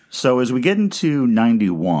 So as we get into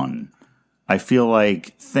 91, I feel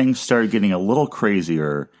like things start getting a little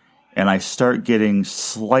crazier, and I start getting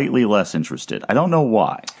slightly less interested. I don't know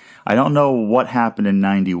why. I don't know what happened in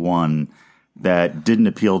 91 that didn't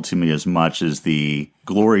appeal to me as much as the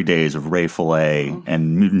glory days of Ray Fillet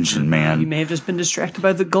and Mutagen Man. You may have just been distracted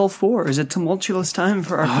by the Gulf War. Is a tumultuous time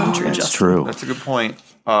for our country. That's true. That's a good point.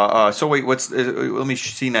 So wait, let me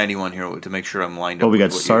see 91 here to make sure I'm lined up. Oh, we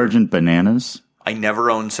got Sergeant Bananas. I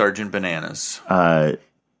never owned Sergeant Bananas.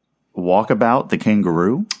 Walkabout the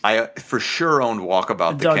Kangaroo. I for sure owned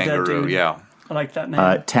Walkabout the Kangaroo. Yeah, I like that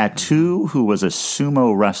name. Tattoo, who was a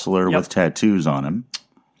sumo wrestler with tattoos on him.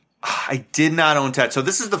 I did not own Tattoo. So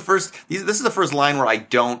this is the first. This is the first line where I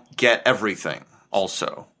don't get everything.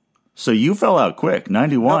 Also, so you fell out quick.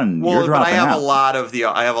 91. You're dropping but I have out.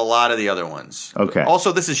 I have a lot of the other ones. Okay.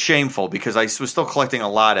 Also, this is shameful because I was still collecting a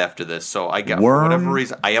lot after this. So I got Worm, for whatever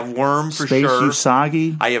reason. I have Worm for Space sure.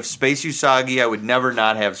 Usagi. I have Space Usagi. I would never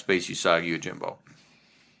not have Space Usagi Yojimbo.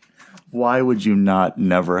 Why would you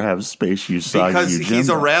never have Space Usagi? Because Yojimbo? he's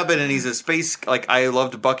a rabbit and he's a space. Like I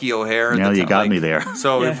loved Bucky O'Hare. Now you got me there.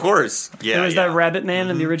 So of course, there was that Rabbit Man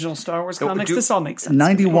in the original Star Wars comics. This all makes sense.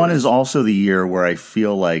 91 is also the year where I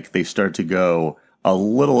feel like they start to go a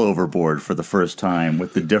little overboard for the first time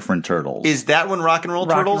with the different turtles. Is that when Rock and Roll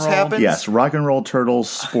Turtles happened? Yes, Rock and Roll Turtles,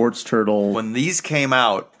 Sports Turtle. When these came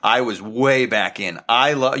out, I was way back in.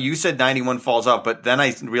 You said 91 falls off, but then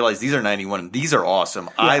I realized these are 91. These are awesome.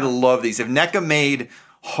 Yeah. I love these. If NECA made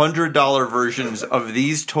 $100 versions of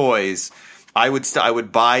these toys, I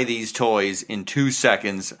would buy these toys in 2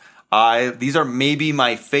 seconds. These are maybe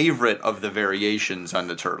my favorite of the variations on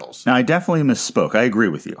the Turtles. Now, I definitely misspoke. I agree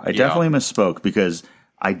with you. I definitely misspoke because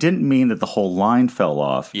I didn't mean that the whole line fell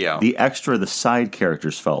off. Yeah. The side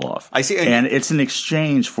characters fell off. I see. And it's an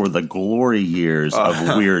exchange for the glory years of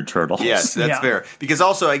Weird Turtles. Yes, that's fair. Because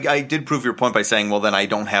also, I did prove your point by saying, well, then I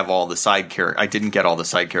don't have all the side characters. I didn't get all the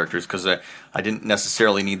side characters because I didn't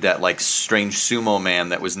necessarily need that like strange sumo man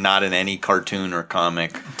that was not in any cartoon or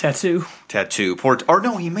comic. Tattoo.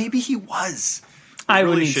 Maybe he was. I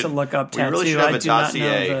would need to look up Tattoo. Really should have I do not know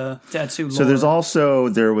the Tattoo lore. So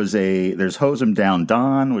there's Hose 'em Down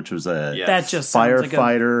Don, which was a that just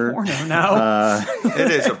firefighter. Like a porno now.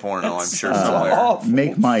 It is a porno, I'm sure. Somewhere.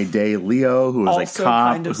 Make My Day Leo, who was also a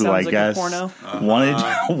cop kind of who I like guess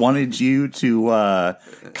wanted you to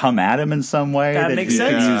come at him in some way that makes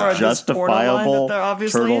sense for justifiable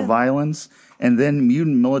turtle in. violence. And then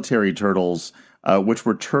Mutant Military Turtles, which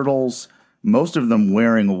were turtles. Most of them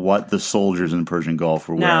wearing what the soldiers in the Persian Gulf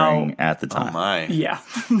were wearing at the time. Oh my! Yeah,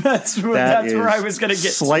 that's where I was going to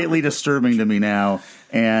get. Slightly disturbing to me now.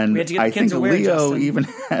 And We had to get the I kids think aware, Leo Justin. even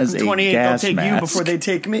has a 28, gas they'll take mask. you before they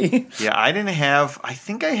take me. Yeah, I didn't have. I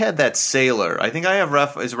think I had that sailor. I think I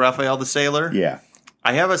have. Is Raphael the sailor? Yeah.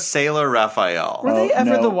 I have a sailor Raphael. Were they ever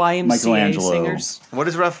no, the YMCA Michelangelo. singers? What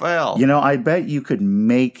is Raphael? You know, I bet you could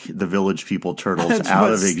make the Village People turtles out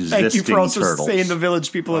of existing Thank you for also turtles. saying the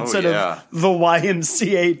Village People instead yeah. of the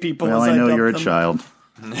YMCA people. Well, as I know dubbed you're a them. child.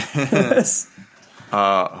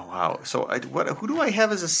 Wow. So who do I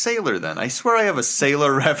have as a sailor then? I swear I have a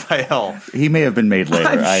sailor Raphael. He may have been made later.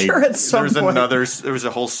 I'm sure at some There's point there was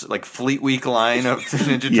a whole like Fleet Week line of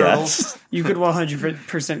Ninja Turtles. Yes. you could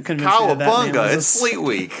 100% convince me that name Cowabunga! was It's Fleet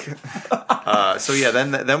Week. So yeah,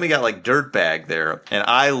 then we got like Dirtbag there, and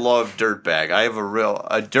I love Dirtbag. I have a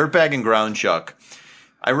Dirtbag and Ground Chuck.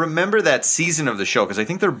 I remember that season of the show because I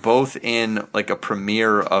think they're both in like a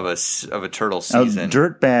premiere of a turtle season.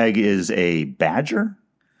 Dirtbag is a badger?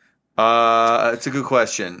 It's a good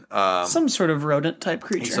question. some sort of rodent type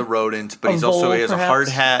creature. He's a rodent, but A he has vole, a hard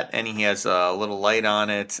perhaps? hat and he has a little light on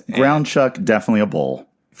it. and- Ground Chuck, definitely a bull.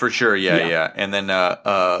 For sure, yeah. And then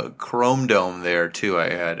Chrome Dome there too. I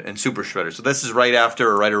had and Super Shredder. So this is right after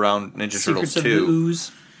or right around Ninja Secrets Turtles of 2. the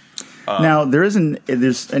Ooze. Now, there's an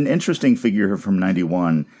interesting figure here from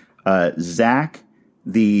 91. Zach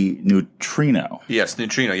the Neutrino. Yes,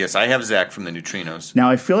 Neutrino. Yes, I have Zach from the Neutrinos. Now,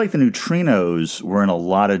 I feel like the Neutrinos were in a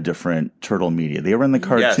lot of different turtle media. They were in the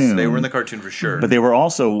cartoon. Yes, they were in the cartoon for sure. But they were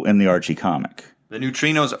also in the Archie comic. The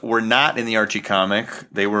Neutrinos were not in the Archie comic.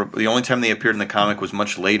 They were the only time they appeared in the comic was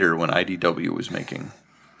much later when IDW was making.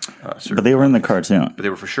 But they were in the cartoon. But they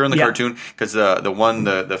were for sure in the Yeah. cartoon because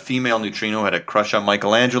the female Neutrino had a crush on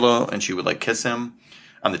Michelangelo and she would like kiss him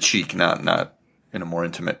on the cheek, not in a more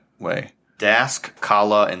intimate way. Dask,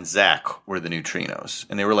 Kala, and Zach were the Neutrinos,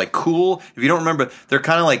 and they were like cool. If you don't remember, they're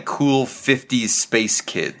kind of like cool '50s space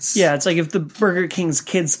kids. Yeah, it's like if the Burger King's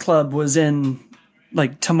Kids Club was in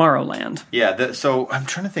like Tomorrowland. Yeah. So I'm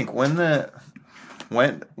trying to think when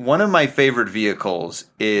one of my favorite vehicles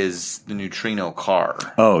is the Neutrino car.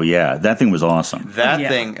 Oh, yeah. That thing was awesome. That Yeah.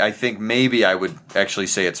 thing, I think maybe I would actually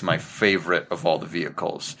say it's my favorite of all the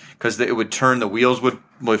vehicles because it would turn, the wheels would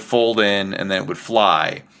fold in and then it would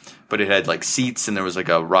fly, but it had like seats and there was like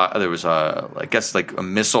I guess like a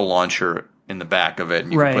missile launcher in the back of it,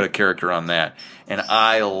 and you Right. could put a character on that. And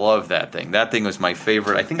I love that thing. That thing was my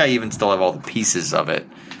favorite. I think I even still have all the pieces of it.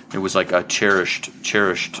 It was like a cherished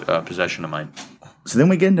possession of mine. So then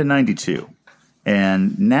we get into 92.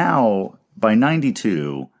 And now, by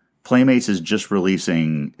 92, Playmates is just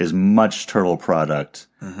releasing as much turtle product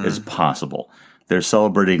as possible. They're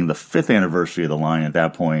celebrating the 5th anniversary of the line at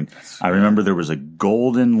that point. I remember there was a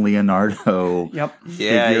golden Leonardo. Yep.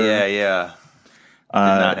 Yeah. Did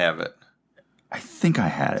not have it. I think I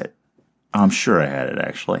had it. I'm sure I had it,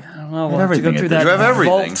 actually. I don't know. We'll have to Everything go through at that You have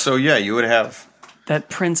everything, vault, so yeah, you would have. that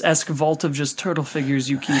Prince-esque vault of just turtle figures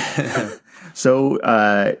you keep.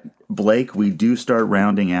 So, Blake, we do start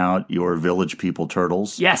rounding out your Village People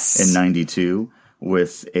turtles. Yes. In 92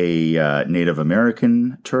 with a Native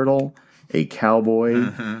American turtle, a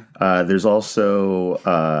cowboy. There's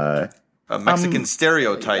also A Mexican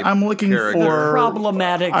stereotype. I'm looking character. for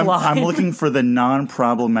Problematic I'm line. looking for the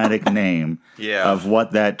non-problematic name Yeah. of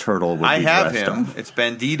what that turtle would I be have dressed him. up. It's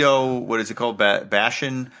Bandito. What is it called?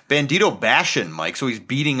 Bandito Bashin, Mike. So he's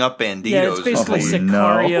beating up Banditos. Yeah, it's basically Oh,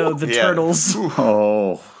 Sicario no. the Yeah. Turtles.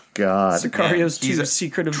 Oh God! Sicario's He's two a-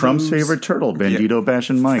 Secret of Trump's Ooze. favorite turtle, Bandito Bash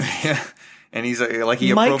and Mike. And he's like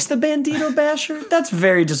he Mike's the Bandito Basher? That's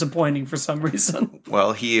very disappointing for some reason.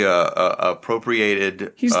 well, he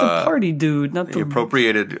appropriated. He's the party dude, not He the...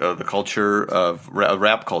 appropriated the culture of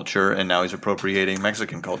rap culture, and now he's appropriating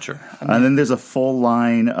Mexican culture. And then there's a full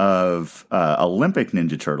line of Olympic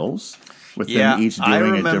Ninja Turtles, with Yeah, them each I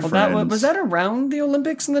doing a remember different. was that around the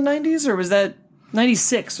Olympics in the 90s, or was that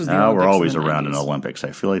 96 was the Olympics? We're always in the around 90s? in Olympics.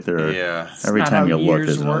 I feel like there. Yeah. Every not time how you look, years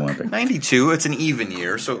there's an work. Olympic. 92. It's an even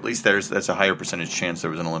year, so at least that's a higher percentage chance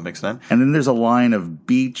there was an Olympics then. And then there's a line of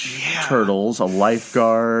beach turtles, a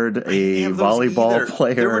lifeguard, a Didn't have those volleyball either.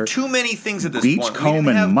 player. There were too many things at this Beachcomb point. We didn't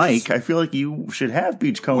and have Mike. this- I feel like you should have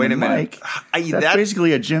Beachcomb Wait a and minute. Mike. That's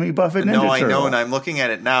basically a Jimmy Buffett Ninja No, I Turtle. know, and I'm looking at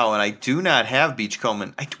it now, and I do not have Beachcomb.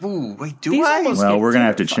 And do These I? almost- Well, get we're gonna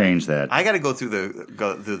have to terrifying. change that. I got to go through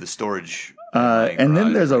the storage. And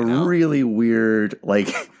then there's a right now. really weird,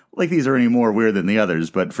 like these are any more weird than the others,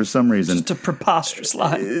 but for some reason, Just a preposterous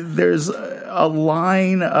line. there's a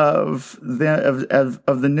line of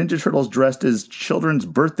the Ninja Turtles dressed as children's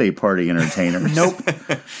birthday party entertainers. Nope.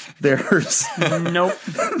 There's Nope.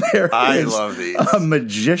 there I is love these. a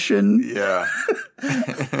magician Yeah.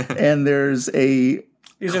 and there's a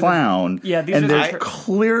These are the- clown. yeah, these are and the- they're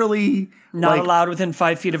clearly Not allowed within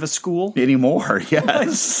 5 feet of a school anymore.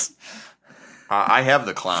 Yes. I have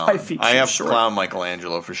the clown. 5 feet I have short. clown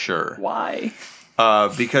Michelangelo for sure. Why?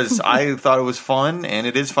 Because I thought it was fun, and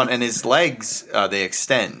it is fun. And his legs, they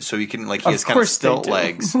extend, so you can he has kind of stilt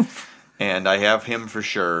legs. And I have him for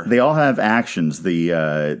sure. They all have actions.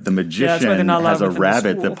 The magician has a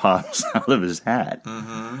rabbit that pops out of his hat.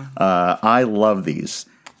 Mm-hmm. I love these.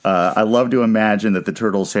 I love to imagine that the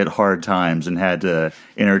Turtles hit hard times and had to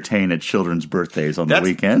entertain at children's birthdays on the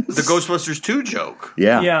weekends. The Ghostbusters 2 joke.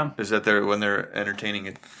 Yeah. Is that when they're entertaining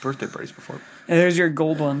at birthday parties before. And there's your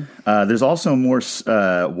gold one. There's also more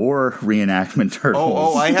war reenactment Turtles.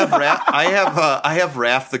 Oh, I have Raph. I have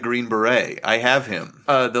Raph the Green Beret. I have him.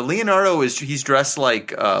 The Leonardo he's dressed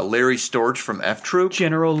like Larry Storch from F Troop.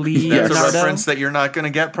 General Lee. That's Leonardo. a reference that you're not going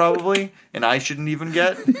to get probably, and I shouldn't even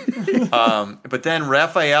get. But then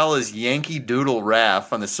Raphael is Yankee Doodle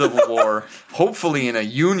Raph on the Civil War, hopefully in a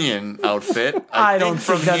Union outfit. I don't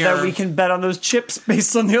think that we can bet on those chips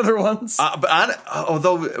based on the other ones.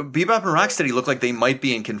 Although Bebop and Rocksteady look like they might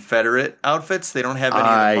be in Confederate outfits, they don't have any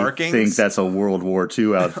of the markings. I think that's a World War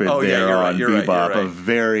II outfit you're on right, Bebop, a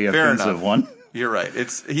very offensive one. You're right.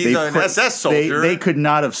 He's an SS soldier. They could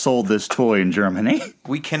not have sold this toy in Germany.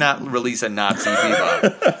 We cannot release a Nazi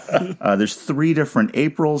Bebop. There's 3 different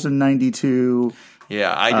Aprils in 92.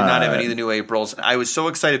 Yeah, I did not have any of the new Aprils. I was so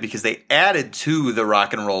excited because they added to the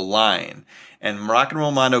rock and roll line. And Rock and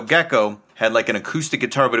Roll Mondo Gecko had like an acoustic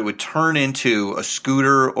guitar, but it would turn into a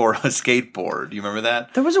scooter or a skateboard. Do you remember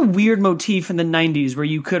that? There was a weird motif in the 90s where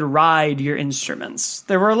you could ride your instruments.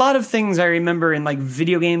 There were a lot of things I remember in like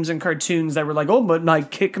video games and cartoons that were like, oh, but I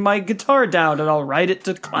kick my guitar down and I'll ride it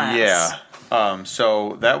to class. Yeah.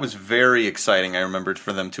 So that was very exciting. I remembered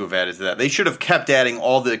for them to have added to that. They should have kept adding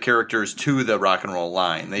all the characters to the rock and roll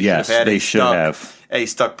line. They should have had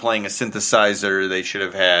Stuck playing a synthesizer. They should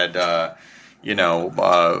have had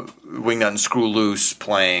Wingnut and Screw Loose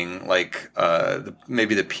playing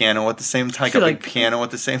maybe the piano at the same time, like piano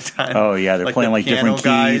at the same time. Oh yeah, they're playing like different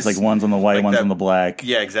keys, like one's on the white, one's on the black.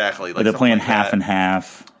 Yeah, exactly. Like they're playing half and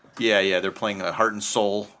half. Yeah, they're playing Heart and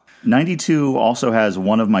Soul. 92 also has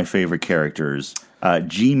one of my favorite characters,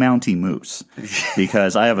 G. Mountie Moose,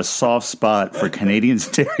 because I have a soft spot for Canadian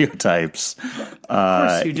stereotypes. Of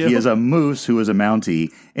course you do. He is a moose who is a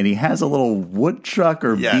Mountie, and he has a little woodchuck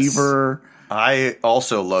or beaver. I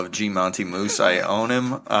also love G. Mountie Moose. I own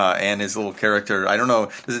him and his little character. I don't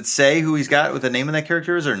know. Does it say who he's got, what the name of that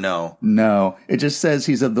character is, or no? No. It just says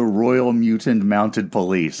he's of the Royal Mutant Mounted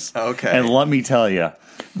Police. Okay. And let me tell you,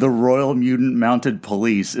 the Royal Mutant Mounted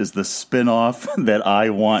Police is the spinoff that I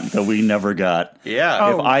want that we never got.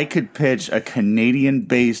 Yeah. If I could pitch a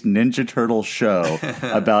Canadian-based Ninja Turtle show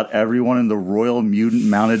about everyone in the Royal Mutant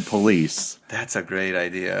Mounted Police. That's a great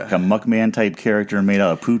idea. Like a Muckman-type character made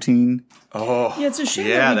out of poutine. Oh, yeah, it's a shame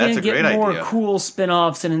that we didn't get more cool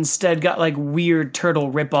spin-offs and instead got like weird turtle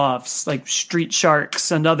rip-offs, like Street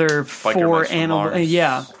Sharks and other four animal.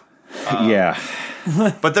 Yeah.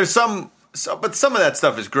 But there's some of that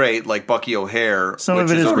stuff is great, like Bucky O'Hare, some of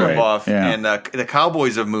it is great, and the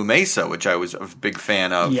Cowboys of Moo Mesa, which I was a big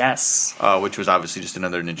fan of. Yes, which was obviously just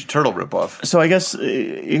another Ninja Turtle ripoff. So I guess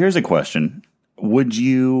here's a question: would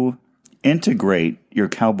you integrate your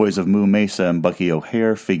Cowboys of Moo Mesa and Bucky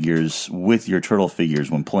O'Hare figures with your turtle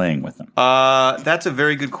figures when playing with them? That's a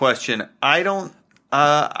very good question. I don't.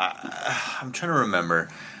 I'm trying to remember.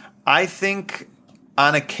 I think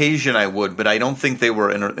on occasion I would, but I don't think they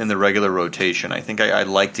were in the regular rotation. I think I'd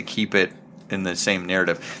like to keep it in the same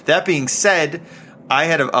narrative. That being said, I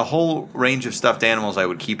had a whole range of stuffed animals I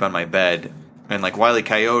would keep on my bed, and like Wile E.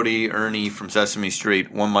 Coyote, Ernie from Sesame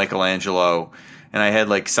Street, one Michelangelo. And I had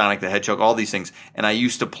like Sonic the Hedgehog, all these things. And I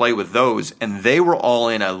used to play with those. And they were all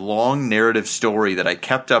in a long narrative story that I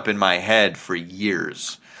kept up in my head for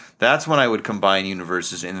years. That's when I would combine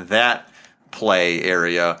universes in that play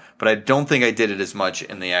area. But I don't think I did it as much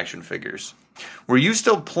in the action figures. Were you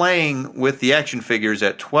still playing with the action figures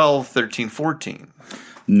at 12, 13, 14?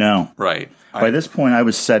 No. Right. By this point, I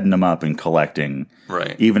was setting them up and collecting.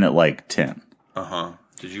 Right. Even at like 10. Uh-huh.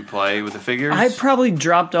 Did you play with the figures? I probably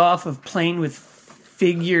dropped off of playing with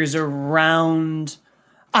figures around,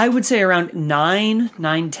 I would say around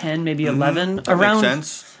 9, 10, maybe 11. That around, makes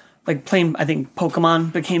sense. Like playing, I think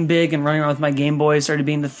Pokemon became big and running around with my Game Boy started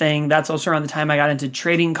being the thing. That's also around the time I got into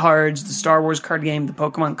trading cards, the Star Wars card game, the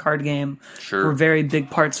Pokemon card game. Sure. Were very big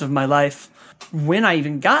parts of my life. When I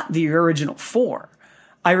even got the original 4,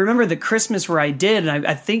 I remember the Christmas where I did, and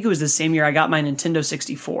I think it was the same year I got my Nintendo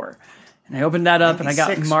 64. And I opened that up, and I got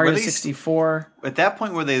 96. Mario Were they- 64. At that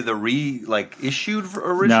point, were they the issued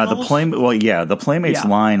originals? No, the Playmates Yeah.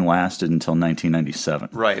 line lasted until 1997.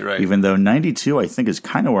 Right. Even though 92, I think, is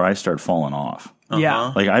kind of where I started falling off.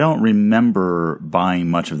 Yeah. Like, I don't remember buying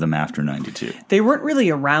much of them after 92. They weren't really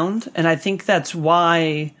around, and I think that's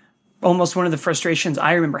why almost one of the frustrations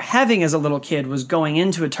I remember having as a little kid was going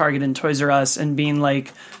into a Target and Toys R Us and being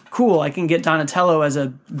like, cool, I can get Donatello as a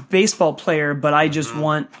baseball player, but I just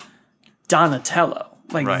want Donatello.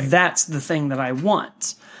 Like, Right. that's the thing that I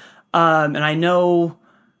want. And I know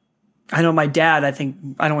my dad, I think,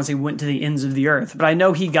 I don't want to say went to the ends of the earth, but I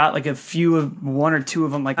know he got like one or two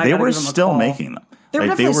of them. Like, I They gotta were give him a still call. making them. They were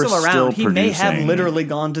Like, definitely still around. He may have producing. literally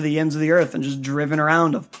gone to the ends of the earth and just driven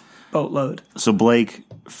around a boatload. So, Blake,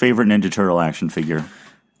 favorite Ninja Turtle action figure?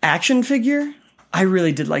 Action figure? I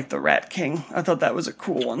really did like the Rat King. I thought that was a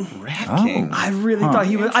cool one. Rat Oh. King. I really thought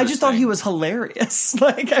he was. I just thought he Interesting. was hilarious.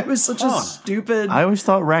 Like, I was such a stupid. I always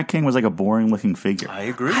thought Rat King was like a boring looking figure. I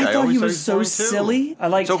agree. I thought always he was so boring, too. silly. I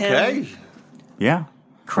liked It's okay. him. Yeah.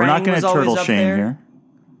 Krang We're not going was to always turtle up shame there. here.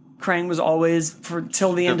 Krang was always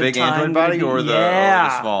till the The end big of time. android body gonna or be-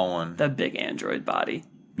 the small one? The big android body.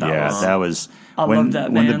 That was I when, love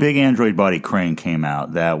that, when the man. big android body Crane came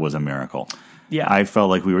out. That was a miracle. Yeah. I felt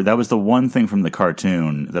like that was the one thing from the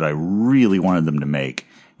cartoon that I really wanted them to make,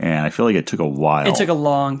 and I feel like it took a while. It took a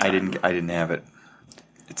long time. I didn't have it.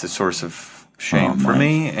 It's a source of shame Oh, for Mike.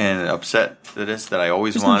 me and upset that I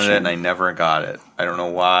always There's no wanted it shame. and I never got it. I don't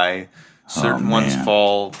know why. Certain Oh, ones man.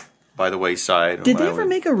 fall by the wayside. Did when they I ever would-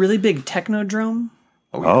 make a really big Technodrome?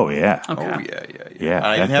 Oh yeah, Oh Okay. yeah. yeah.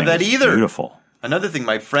 I didn't have thing that was either. Beautiful. Another thing,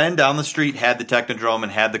 my friend down the street had the Technodrome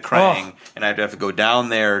and had the Krang, and I'd have to go down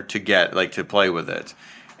there to play with it.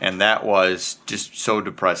 And that was just so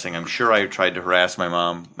depressing. I'm sure I tried to harass my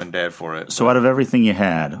mom and dad for it. So out of everything you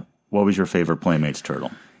had, what was your favorite Playmates turtle?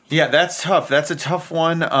 Yeah, that's tough. That's a tough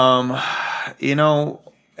one.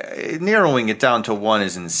 Narrowing it down to one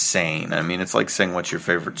is insane. I mean, it's like saying what's your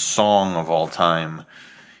favorite song of all time.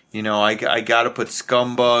 You know, I got to put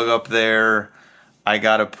Scumbug up there. I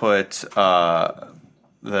got to put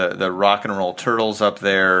the Rock and Roll Turtles up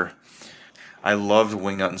there. I loved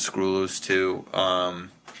Wingnut and Screw Loose too.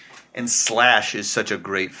 And Slash is such a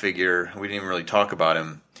great figure. We didn't even really talk about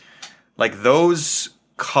him. Like those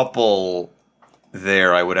couple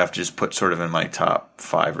there, I would have to just put sort of in my top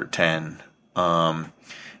 5 or 10.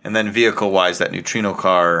 And then vehicle-wise, that neutrino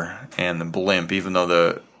car and the blimp, even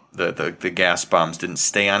though the gas bombs didn't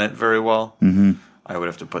stay on it very well, I would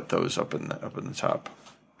have to put those up in the top.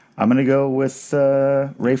 I'm going to go with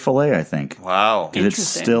Ray Fillet, I think. Wow. 'Cause it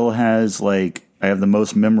Interesting. still has, like, I have the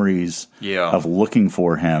most memories Yeah. of looking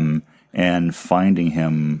for him and finding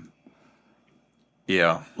him.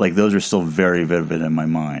 Yeah. Like, those are still very vivid in my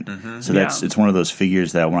mind. So Yeah. it's one of those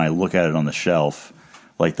figures that when I look at it on the shelf,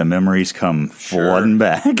 like, the memories come flooding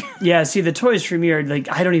back. Yeah, see, the toys for me are like,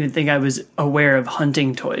 I don't even think I was aware of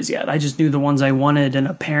hunting toys yet. I just knew the ones I wanted, and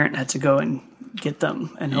a parent had to go and get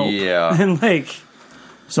them and hope. Yeah. And like,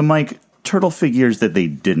 So, Mike, turtle figures that they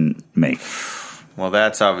didn't make. Well,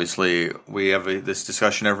 that's obviously, we have this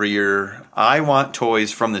discussion every year. I want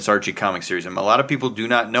toys from this Archie comic series, and a lot of people do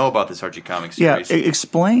not know about this Archie comic Yeah, series.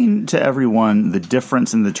 explain to everyone the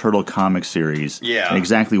difference in the Turtle comic series Yeah. and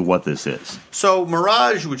exactly what this is. So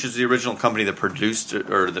Mirage, which is the original company that produced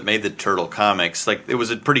or that made the Turtle comics, like it was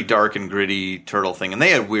a pretty dark and gritty Turtle thing, and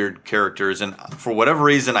they had weird characters. And for whatever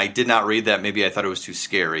reason, I did not read that. Maybe I thought it was too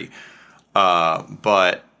scary,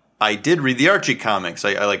 but I did read the Archie comics.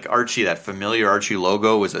 I like Archie. That familiar Archie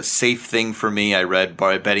logo was a safe thing for me. I read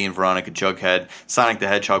Betty and Veronica, Jughead, Sonic the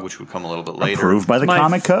Hedgehog, which would come a little bit later. Approved by the My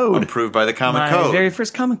comic code. Approved by the comic my code. very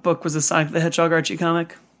first comic book was a Sonic the Hedgehog Archie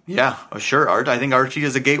comic. Yeah, sure. I think Archie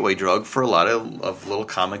is a gateway drug for a lot of little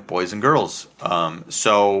comic boys and girls.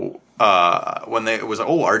 When it was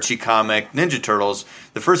Archie comic Ninja Turtles,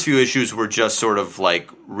 the first few issues were just sort of like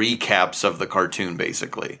recaps of the cartoon,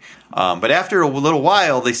 basically. But after a little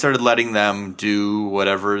while, they started letting them do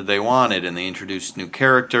whatever they wanted, and they introduced new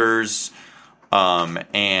characters.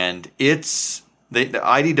 And the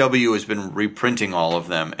IDW has been reprinting all of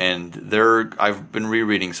them, and I've been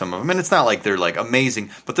rereading some of them, and it's not like they're like amazing,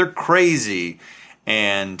 but they're crazy.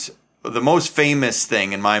 And the most famous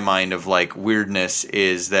thing in my mind of like weirdness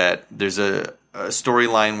is that there's a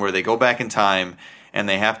storyline where they go back in time and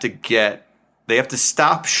they have to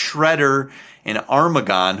stop Shredder and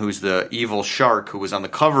Armagon, who's the evil shark who was on the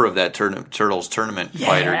cover of that Turtles tournament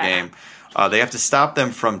fighter game. They have to stop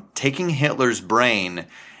them from taking Hitler's brain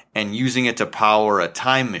and using it to power a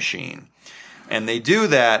time machine. And they do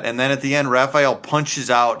that, and then at the end, Raphael punches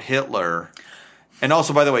out Hitler. And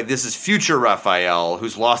also, by the way, this is future Raphael,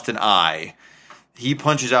 who's lost an eye. He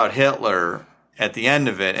punches out Hitler at the end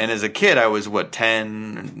of it. And as a kid, I was,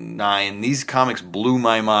 10, 9. These comics blew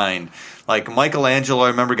my mind. Like, Michelangelo, I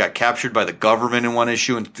remember, got captured by the government in one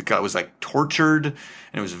issue and was, tortured. And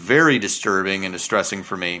it was very disturbing and distressing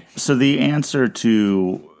for me. So the answer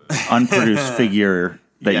to unproduced figure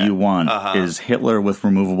that you want is Hitler with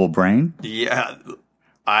removable brain? Yeah.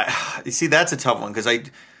 You see, that's a tough one because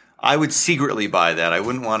I would secretly buy that. I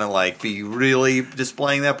wouldn't want to be really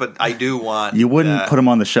displaying that, but I do want. You wouldn't put him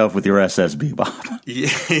on the shelf with your SSB, Bob. You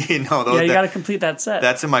got to complete that set.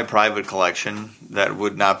 That's in my private collection. That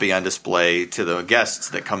would not be on display to the guests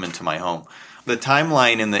that come into my home. The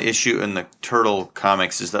timeline in the issue in the Turtle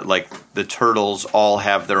comics is that the Turtles all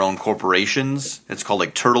have their own corporations. It's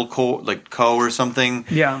called Turtle Co or something.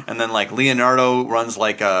 Yeah. And then Leonardo runs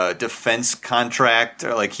a defense contract.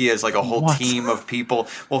 Or he has a whole team of people.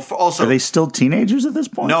 Well, also are they still teenagers at this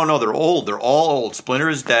point? No, they're old. They're all old. Splinter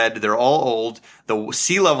is dead. They're all old. The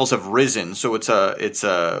sea levels have risen, so it's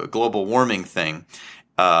a global warming thing.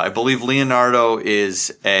 I believe Leonardo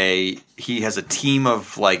he has a team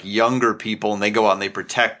of younger people, and they go out and they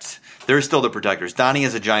protect. They're still the protectors. Donnie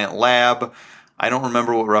has a giant lab. I don't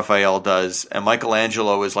remember what Raphael does, and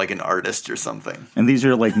Michelangelo is an artist or something. And these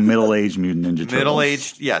are middle-aged Mutant Ninja Turtles.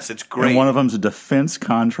 Middle-aged, yes, it's great. And one of them's a defense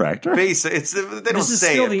contractor. They don't say it, but this is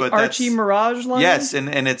still the Archie Mirage line? Yes,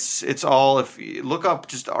 and it's all, if you look up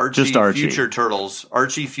just Archie Future Turtles,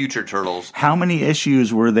 Archie Future Turtles. How many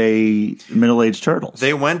issues were they middle-aged turtles?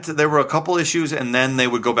 There were a couple issues, and then they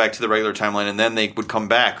would go back to the regular timeline, and then they would come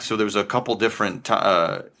back. So there was a couple different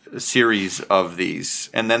series of these,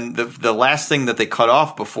 and then the last thing that they cut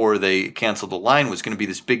off before they canceled the line was going to be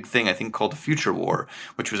this big thing I think called the Future War,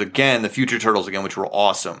 which was again the Future Turtles again, which were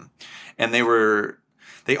awesome. And they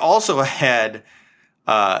also had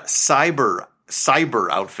cyber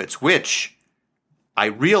outfits, which I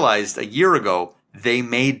realized a year ago they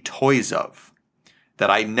made toys of that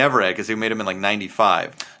I never had because they made them in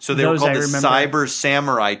 95. So they were called the Cyber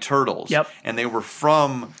Samurai Turtles. Yep. And they were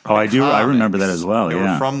from comics. I remember that as well. They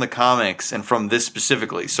were from the comics and from this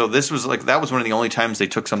specifically. So this was that was one of the only times they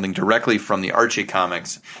took something directly from the Archie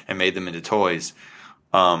comics and made them into toys.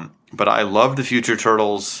 But I loved the Future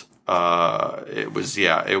Turtles. They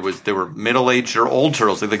were middle-aged or old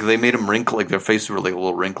turtles. They made them wrinkly, their faces were a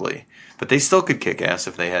little wrinkly. But they still could kick ass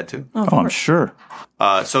if they had to. Oh, I'm sure.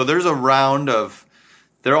 So there's a round of.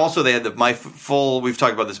 They had we've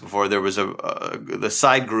talked about this before. There was the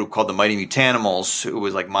side group called the Mighty Mutanimals, who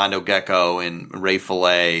was Mondo Gecko and Ray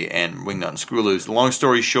Fillet and Wingnut and Screwloose. Long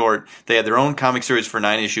story short, they had their own comic series for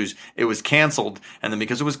 9 issues. It was canceled, and then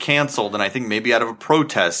because it was canceled, and I think maybe out of a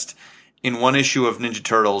protest, in one issue of Ninja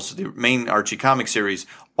Turtles, the main Archie comic series,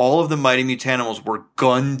 all of the Mighty Mutanimals were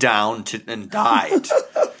gunned down and died.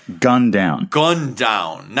 Gunned down. Gunned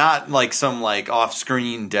down. Not some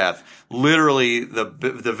off-screen death. Literally,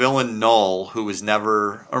 the villain Null, who was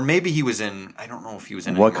never, or maybe he was in, I don't know if he was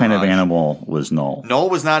in. What kind of animal was Null? Null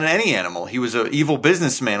was not any animal. He was an evil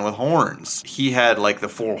businessman with horns. He had the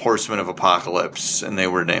 4 horsemen of apocalypse, and they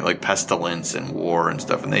were named pestilence and war and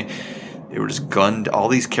stuff, and they were just gunned. All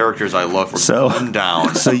these characters I love were gunned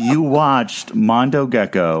down. So you watched Mondo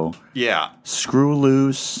Gecko. Yeah.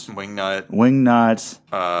 Screwloose. Wingnut.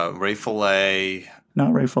 Ray Fillet.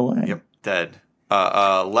 Not Ray Fillet. Yep, dead.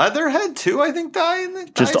 Leatherhead too, I think,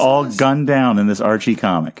 died. Just all gunned down in this Archie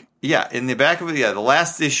comic. Yeah, in the back of it, the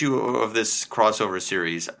last issue of this crossover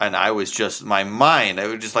series, and I was just, my mind, I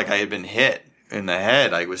was just I had been hit in the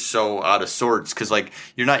head. I was so out of sorts because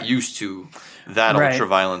you're not used to that ultra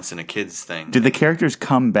violence in a kid's thing. Did the characters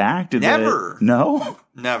come back? Never. No?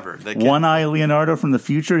 Never. One-Eye Leonardo from the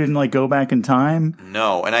future didn't go back in time?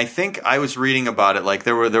 No, and I think I was reading about it.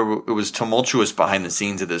 It was tumultuous behind the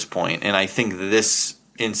scenes at this point, and I think this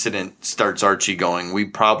incident starts Archie going, we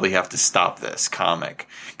probably have to stop this comic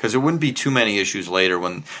because there wouldn't be too many issues later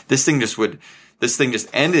when this thing just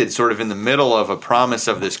ended sort of in the middle of a promise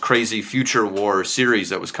of this crazy Future War series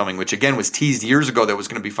that was coming, which again was teased years ago that was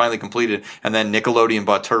going to be finally completed, and then Nickelodeon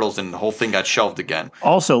bought Turtles and the whole thing got shelved again.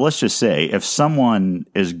 Also, let's just say, if someone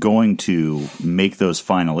is going to make those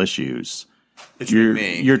final issues,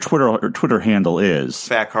 your Twitter handle is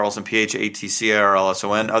Fat Carlson,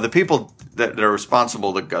 PHATCARLSON. The people that are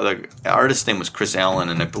responsible, the artist's name was Chris Allen,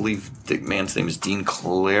 and I believe the man's name is Dean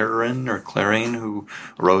Clarine, who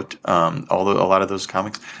wrote a lot of those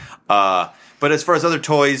comics. But as far as other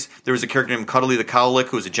toys, there was a character named Cuddly the Cowlick,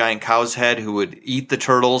 who was a giant cow's head who would eat the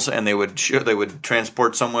turtles, and they would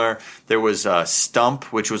transport somewhere. There was Stump,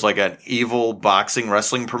 which was an evil boxing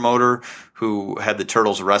wrestling promoter who had the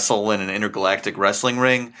turtles wrestle in an intergalactic wrestling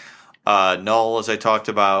ring. Null, as I talked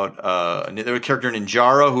about. There was a character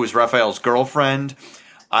Ninjara, who was Raphael's girlfriend.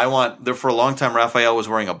 For a long time, Raphael was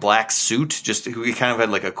wearing a black suit. He kind of had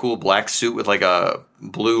like a cool black suit with like a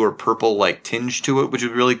blue or purple like tinge to it, which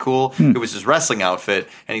was really cool. It was his wrestling outfit,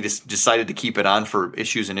 and he just decided to keep it on for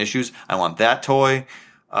issues and issues. I want that toy.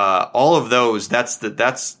 All of those.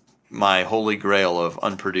 That's my holy grail of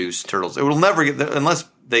unproduced turtles. It will never get unless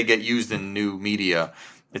they get used in new media.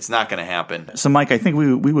 It's not going to happen. So, Mike, I think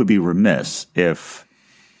we would be remiss if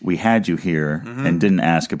we had you here and didn't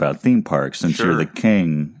ask about theme parks, since you're the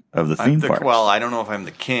king of the theme parks. Well, I don't know if I'm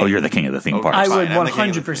the king. Oh, you're the king of the theme parks. I would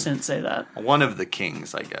fine. 100% say that. One of the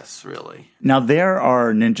kings, I guess, really. Now, there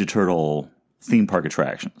are Ninja Turtle theme park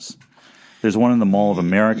attractions. There's one in the Mall of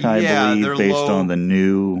America, I believe, based on the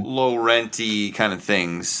new low-renty kind of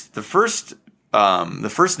things. The first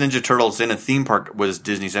Ninja Turtles in a theme park was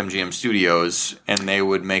Disney's MGM Studios, and they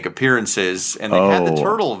would make appearances, and they had the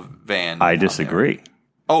turtle van. I disagree. There.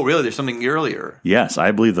 Oh, really? There's something earlier. Yes,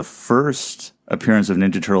 I believe the first appearance of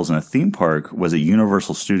Ninja Turtles in a theme park was at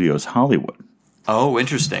Universal Studios Hollywood. Oh,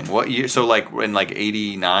 interesting. What year? So, like in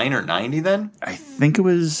 89 or 90 then? I think it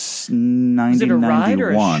was 90, Was it a ride 91. or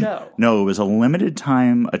a show? No, it was a limited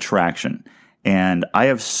time attraction. And I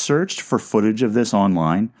have searched for footage of this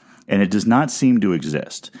online, and it does not seem to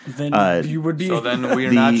exist. Then you would be. So then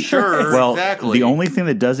we're not sure Well, exactly. the only thing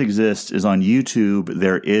that does exist is on YouTube.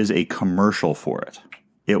 There is a commercial for it.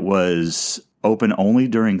 It was open only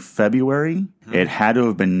during February. It had to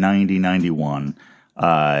have been 90, 91.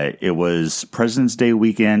 It was President's Day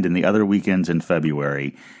weekend and the other weekends in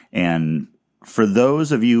February. And for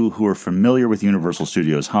those of you who are familiar with Universal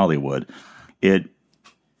Studios Hollywood, it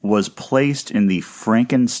was placed in the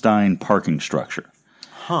Frankenstein parking structure.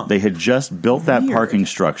 They had just built that parking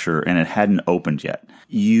structure, and it hadn't opened yet.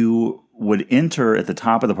 You would enter at the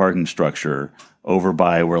top of the parking structure over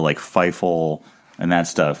by where like Feifel and that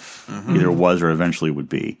stuff either was or eventually would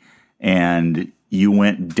be. And you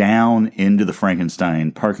went down into the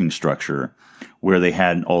Frankenstein parking structure where they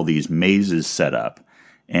had all these mazes set up,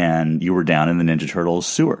 and you were down in the Ninja Turtles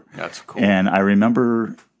sewer. That's cool. And I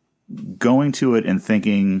remember going to it and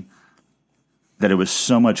thinking that it was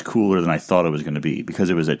so much cooler than I thought it was going to be, because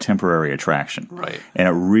it was a temporary attraction. Right. And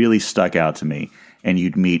it really stuck out to me. And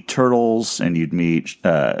you'd meet Turtles, and you'd meet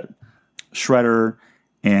Shredder,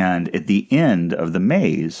 and at the end of the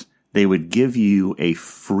maze, they would give you a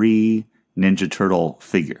free Ninja Turtle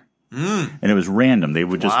figure. And it was random. They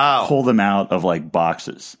would just pull them out of like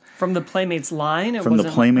boxes. From the Playmates line? From the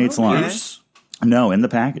Playmates line. No, in the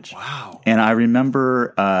package. Wow. And I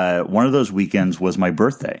remember one of those weekends was my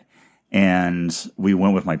birthday. And we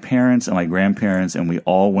went with my parents and my grandparents, and we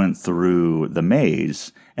all went through the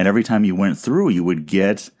maze. And every time you went through, you would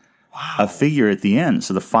get a figure at the end.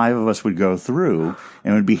 So the five of us would go through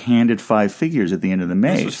and would be handed 5 figures at the end of the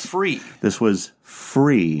maze. This was free. This was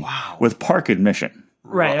free with park admission.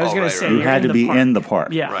 Right, I was going to say. You you're had in to the be park. in the park.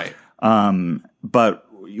 Yeah. Right. But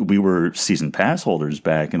we were season pass holders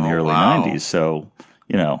back in the early 90s. So,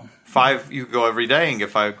 you know. 5, you could go every day and get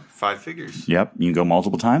five figures. Yep, you can go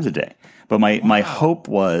multiple times a day. But my hope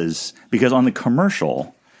was, because on the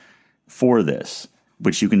commercial for this,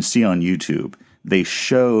 which you can see on YouTube, they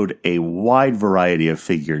showed a wide variety of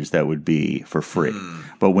figures that would be for free.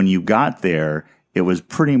 But when you got there, it was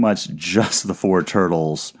pretty much just the 4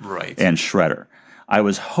 Turtles and Shredder. I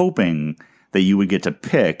was hoping that you would get to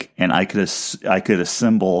pick, and I could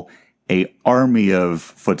assemble a army of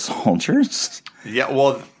foot soldiers. Yeah,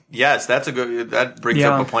 well, yes, that brings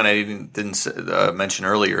up a point I didn't mention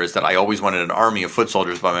earlier, is that I always wanted an army of foot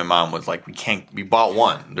soldiers, but my mom was like, we bought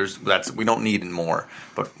one. We don't need more,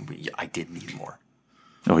 but I did need more.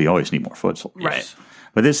 Oh, you always need more foot soldiers. Right.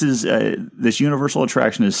 But this Universal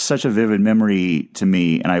attraction is such a vivid memory to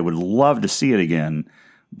me, and I would love to see it again,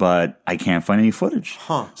 but I can't find any footage.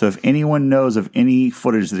 So if anyone knows of any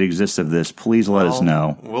footage that exists of this, please let us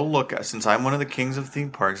know. We'll look. Since I'm one of the kings of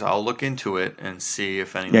theme parks, I'll look into it and see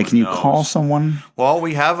if anyone Yeah, can you knows. call someone? Well,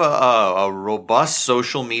 we have a robust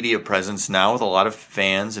social media presence now with a lot of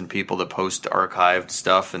fans and people that post archived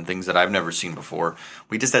stuff and things that I've never seen before.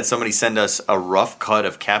 We just had somebody send us a rough cut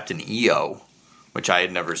of Captain EO, which I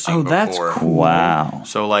had never seen before. That's cool. Wow.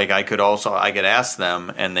 So, like, I could ask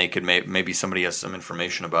them, and they could maybe somebody has some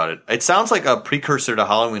information about it. It sounds like a precursor to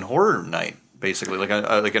Halloween Horror Night, basically,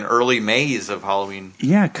 like an early maze of Halloween.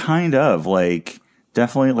 Yeah, kind of. Like,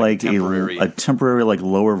 definitely like temporary. a temporary, like,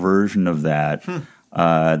 lower version of that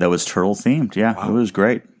that was turtle themed. Yeah, It was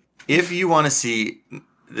great. If you want to see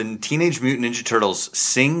the Teenage Mutant Ninja Turtles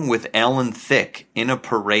sing with Alan Thicke in a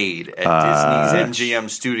parade at Disney's MGM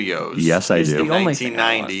Studios. Yes, I Is do. the only thing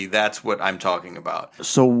I 1990. That's what I'm talking about.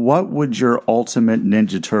 So what would your ultimate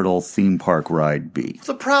Ninja Turtle theme park ride be?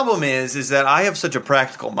 The problem is that I have such a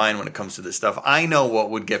practical mind when it comes to this stuff. I know what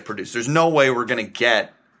would get produced. There's no way we're going to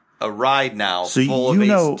get a ride now full of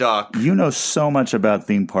Ace Duck. You know so much about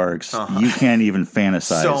theme parks, you can't even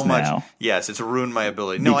fantasize So much. now. Yes, it's ruined my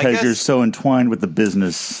ability. No, Because I guess, you're so entwined with the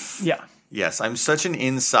business. Yeah. yes, I'm such an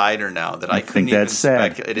insider now that I couldn't think even that's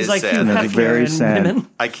sad. It It's is like sad. Hugh That's Hefner very and sad. women.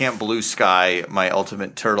 I can't blue sky my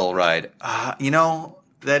ultimate turtle ride.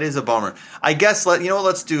 That is a bummer. I guess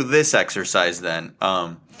let's do this exercise then.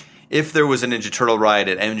 If there was a Ninja Turtle ride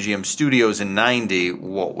at MGM Studios in '90,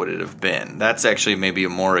 what would it have been? That's actually maybe a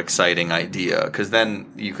more exciting idea because then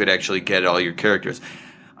you could actually get all your characters.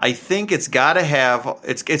 I think it's got to have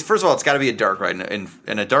it's first of all it's got to be a dark ride, and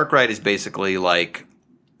a dark ride is basically like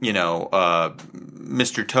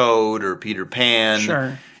Mr. Toad or Peter Pan.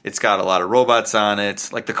 Sure. It's got a lot of robots on it.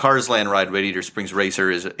 Like the Cars Land ride, Radiator Springs Racer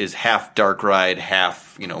is half dark ride,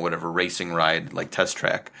 half whatever racing ride, like test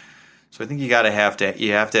track. So I think you have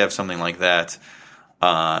to have something like that.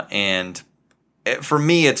 And for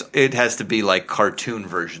me, it has to be like cartoon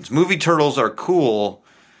versions. Movie turtles are cool,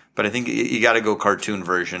 but I think you got to go cartoon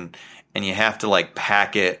version, and you have to like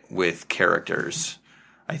pack it with characters.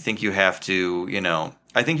 I think you have to,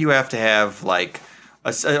 have like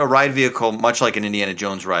a ride vehicle, much like an Indiana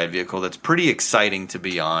Jones ride vehicle, that's pretty exciting to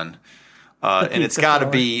be on. And it's got to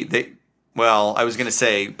be well, I was going to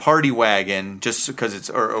say party wagon, just because it's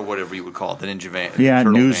or whatever you would call it, the Ninja van. Yeah,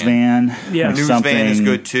 news van. Yeah. News something. van is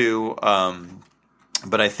good too.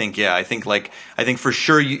 But I think for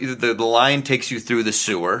sure the line takes you through the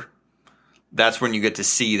sewer. That's when you get to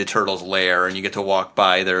see the turtles' lair, and you get to walk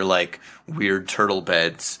by their like weird turtle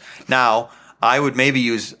beds. Now, I would maybe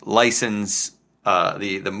use license.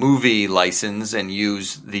 The movie license and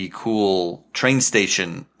use the cool train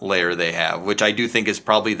station lair they have, which I do think is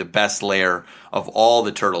probably the best lair of all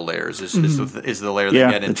the turtle lairs. Is the lair they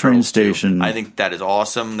get in the train Turtles 2. station. I think that is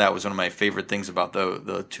awesome. That was one of my favorite things about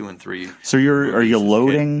the 2 and 3. So are you movies as a kid.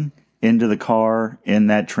 loading into the car in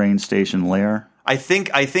that train station lair? I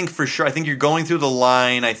think for sure. I think you're going through the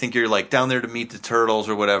line. I think you're like down there to meet the turtles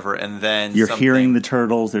or whatever, and then You're hearing the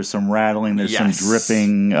turtles. There's some rattling. There's some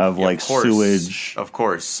dripping of of course. sewage. Of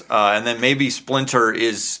course. And then maybe Splinter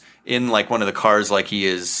is in like one of the cars like he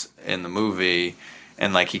is in the movie,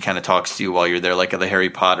 and like he kind of talks to you while you're there, like at the Harry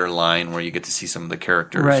Potter line where you get to see some of the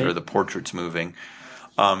characters Right. or the portraits moving.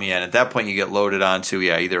 And at that point you get loaded onto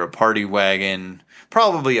either a party wagon.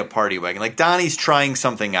 Probably a party wagon. Like Donnie's trying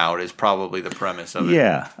something out is probably the premise of it.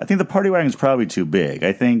 Yeah, I think the party wagon's probably too big.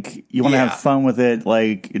 I think you want to have fun with it.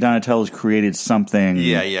 Like Donatello's created something.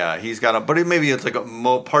 Yeah. He's got maybe it's like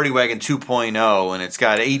a party wagon 2.0, and it's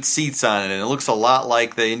got 8 seats on it, and it looks a lot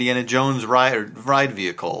like the Indiana Jones ride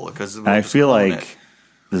vehicle. Because I feel like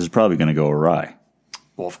this is probably going to go awry.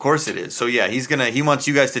 Well, of course it is. So yeah, he wants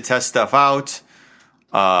you guys to test stuff out.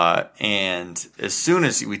 And as soon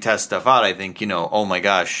as we test stuff out, I think, oh my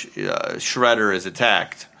gosh, Shredder is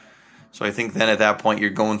attacked. So I think then at that point you're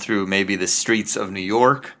going through maybe the streets of New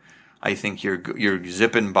York. I think you're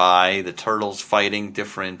zipping by the turtles fighting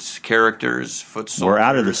different characters, foot soldiers. We're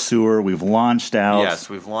out of the sewer. We've launched out. Yes,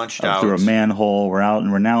 we've launched out through a manhole. We're out,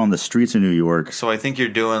 and we're now on the streets of New York. So I think you're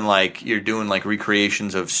doing like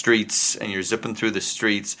recreations of streets, and you're zipping through the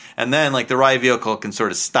streets, and then like the ride vehicle can sort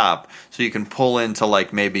of stop, so you can pull into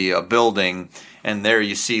like maybe a building, and there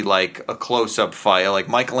you see like a close-up fight. Like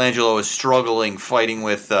Michelangelo is struggling, fighting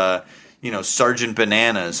with Sergeant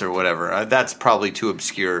Bananas or whatever. That's probably too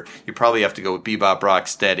obscure. You probably have to go with Bebop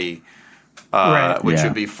Rocksteady, which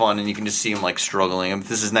would be fun, and you can just see him like struggling.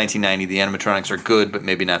 This is 1990. The animatronics are good, but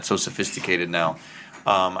maybe not so sophisticated now.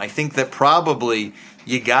 I think that probably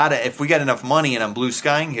you gotta, if we got enough money and I'm blue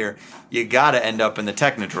skying here, you gotta end up in the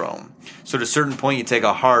Technodrome. So at a certain point, you take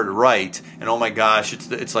a hard right, and oh my gosh,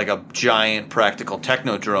 it's like a giant practical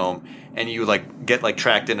Technodrome. And you get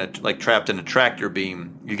trapped in a tractor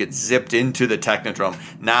beam. You get zipped into the Technodrome.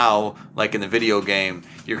 Now, like in the video game,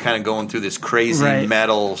 you're kind of going through this crazy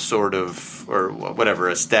metal sort of or whatever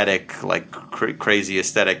aesthetic, like crazy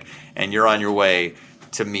aesthetic, and you're on your way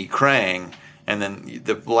to meet Krang. And then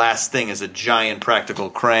the last thing is a giant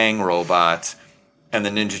practical Krang robot. And the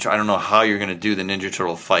Ninja Turtle. I don't know how you're going to do the Ninja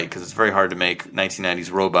Turtle fight because it's very hard to make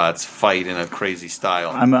 1990s robots fight in a crazy style.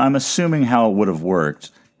 I'm assuming how it would have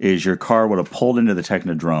worked is your car would have pulled into the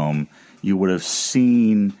Technodrome, you would have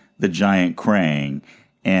seen the giant Krang,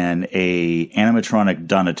 and a animatronic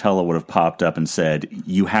Donatello would have popped up and said,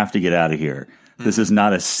 "You have to get out of here. This is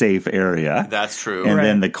not a safe area. That's true. And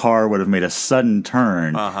then the car would have made a sudden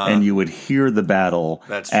turn, and you would hear the battle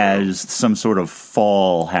as some sort of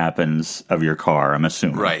fall happens of your car, I'm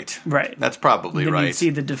assuming. Right. That's And probably then right. you'd see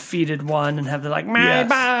the defeated one and have the my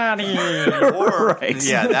body. Or,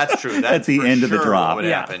 yeah, that's true. That's at the for end of the sure drop. what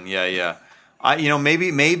would happen. Yeah.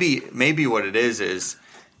 Maybe what it is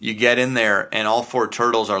you get in there and all 4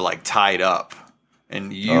 turtles are like tied up.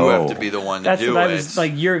 And you have to be the one to That's do what it. I was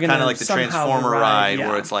like. You're gonna kind of like the somehow Transformer ride yeah.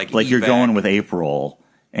 where it's like Like you're evac. going with April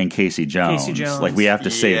and Casey Jones. Like we have to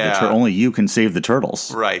save the only you can save the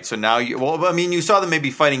turtles. Right. So now you saw them maybe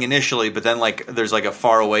fighting initially, but then like there's like a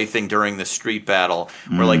far away thing during the street battle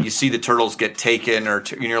where like you see the turtles get taken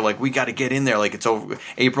and you're like, we got to get in there. Like it's over.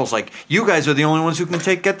 April's like, you guys are the only ones who can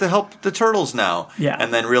get to help the turtles now. Yeah.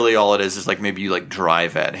 And then really all it is like maybe you like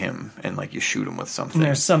drive at him and like you shoot him with something. And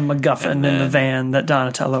there's some MacGuffin in the van that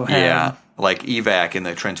Donatello had. Yeah. Like Evac in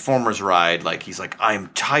the Transformers ride, like he's like, I'm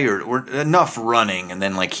tired. We're enough running, and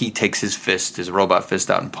then like he takes his robot fist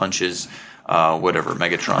out and punches whatever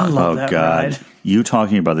Megatron. I love that ride. You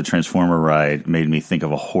talking about the Transformer ride made me think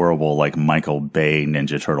of a horrible like Michael Bay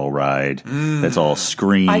Ninja Turtle ride that's all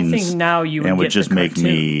screens. I think now you would and would get just the make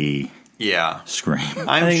cartoon. me scream.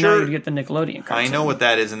 I think sure now you'd get the Nickelodeon cartoon. I know what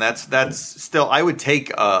that is, and that's still. I would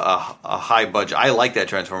take a high budget. I like that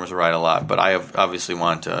Transformers ride a lot, but I obviously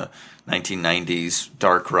want a 1990s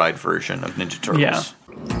dark ride version of Ninja Turtles. Yeah.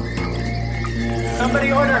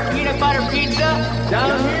 Somebody order a peanut butter pizza?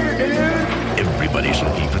 Down here, dude. Everybody's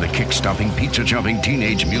looking for the kick-stopping, pizza-jumping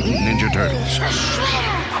Teenage Mutant Ninja Turtles.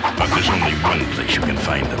 But there's only one place you can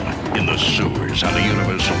find them. In the sewers on the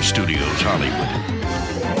Universal Studios Hollywood.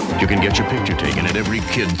 You can get your picture taken, and every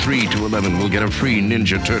kid 3 to 11 will get a free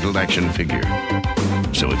Ninja Turtle action figure.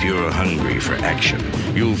 So if you're hungry for action,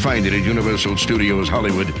 you'll find it at Universal Studios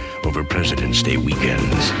Hollywood over President's Day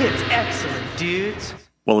weekends. It's excellent, dudes.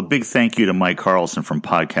 Well, a big thank you to Mike Carlson from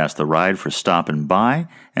Podcast The Ride for stopping by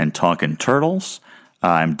and talking turtles.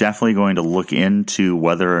 I'm definitely going to look into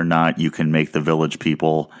whether or not you can make the Village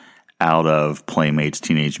People out of Playmates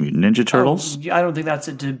Teenage Mutant Ninja Turtles. I don't think that's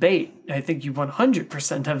a debate. I think you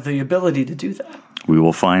 100% have the ability to do that. We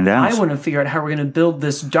will find out. I want to figure out how we're going to build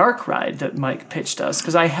this dark ride that Mike pitched us,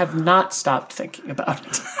 because I have not stopped thinking about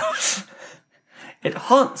it. It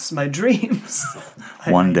haunts my dreams.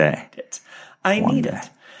 One day. I need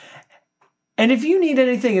it. And if you need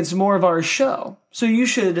anything, it's more of our show. So you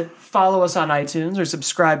should follow us on iTunes, or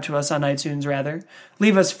subscribe to us on iTunes, rather.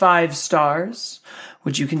 Leave us 5 stars,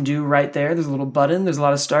 which you can do right there. There's a little button. There's a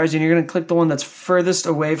lot of stars. And you're going to click the one that's furthest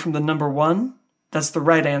away from the number 1. That's the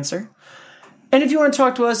right answer. And if you want to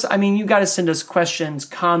talk to us, I mean, you got to send us questions,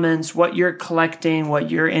 comments, what you're collecting, what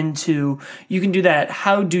you're into. You can do that at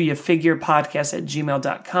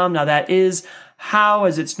howdoyafigurepodcast@gmail.com. Now that is how,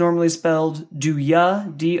 as it's normally spelled,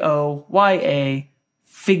 doya, D-O-Y-A,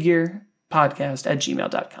 figure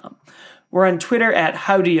podcast@gmail.com. We're on Twitter at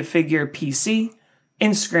howdoyafigurepc,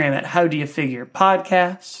 Instagram at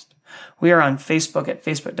howdoyafigurepodcast. We are on Facebook at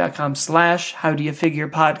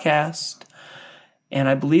facebook.com/howdoyafigurepodcast. And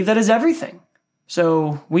I believe that is everything.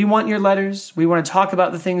 So we want your letters. We want to talk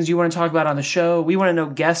about the things you want to talk about on the show. We want to know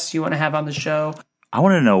guests you want to have on the show. I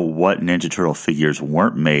want to know what Ninja Turtle figures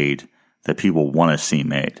weren't made that people want to see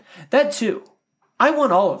made. That too. I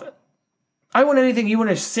want all of it. I want anything. You want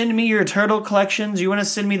to send me your turtle collections. You want to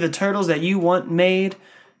send me the turtles that you want made.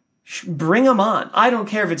 Bring them on. I don't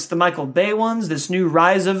care if it's the Michael Bay ones, this new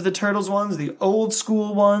Rise of the Turtles ones, the old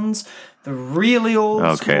school ones, the really old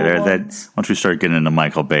school ones. Once we start getting into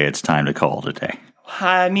Michael Bay, it's time to call it a day.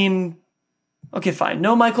 I mean, okay, fine.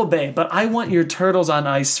 No Michael Bay, but I want your Turtles on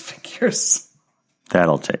Ice figures.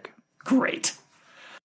 That'll take. Great.